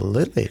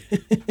 absolutely.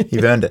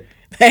 You've earned it.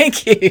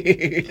 Thank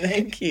you.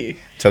 Thank you.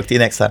 Talk to you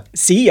next time.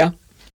 See ya.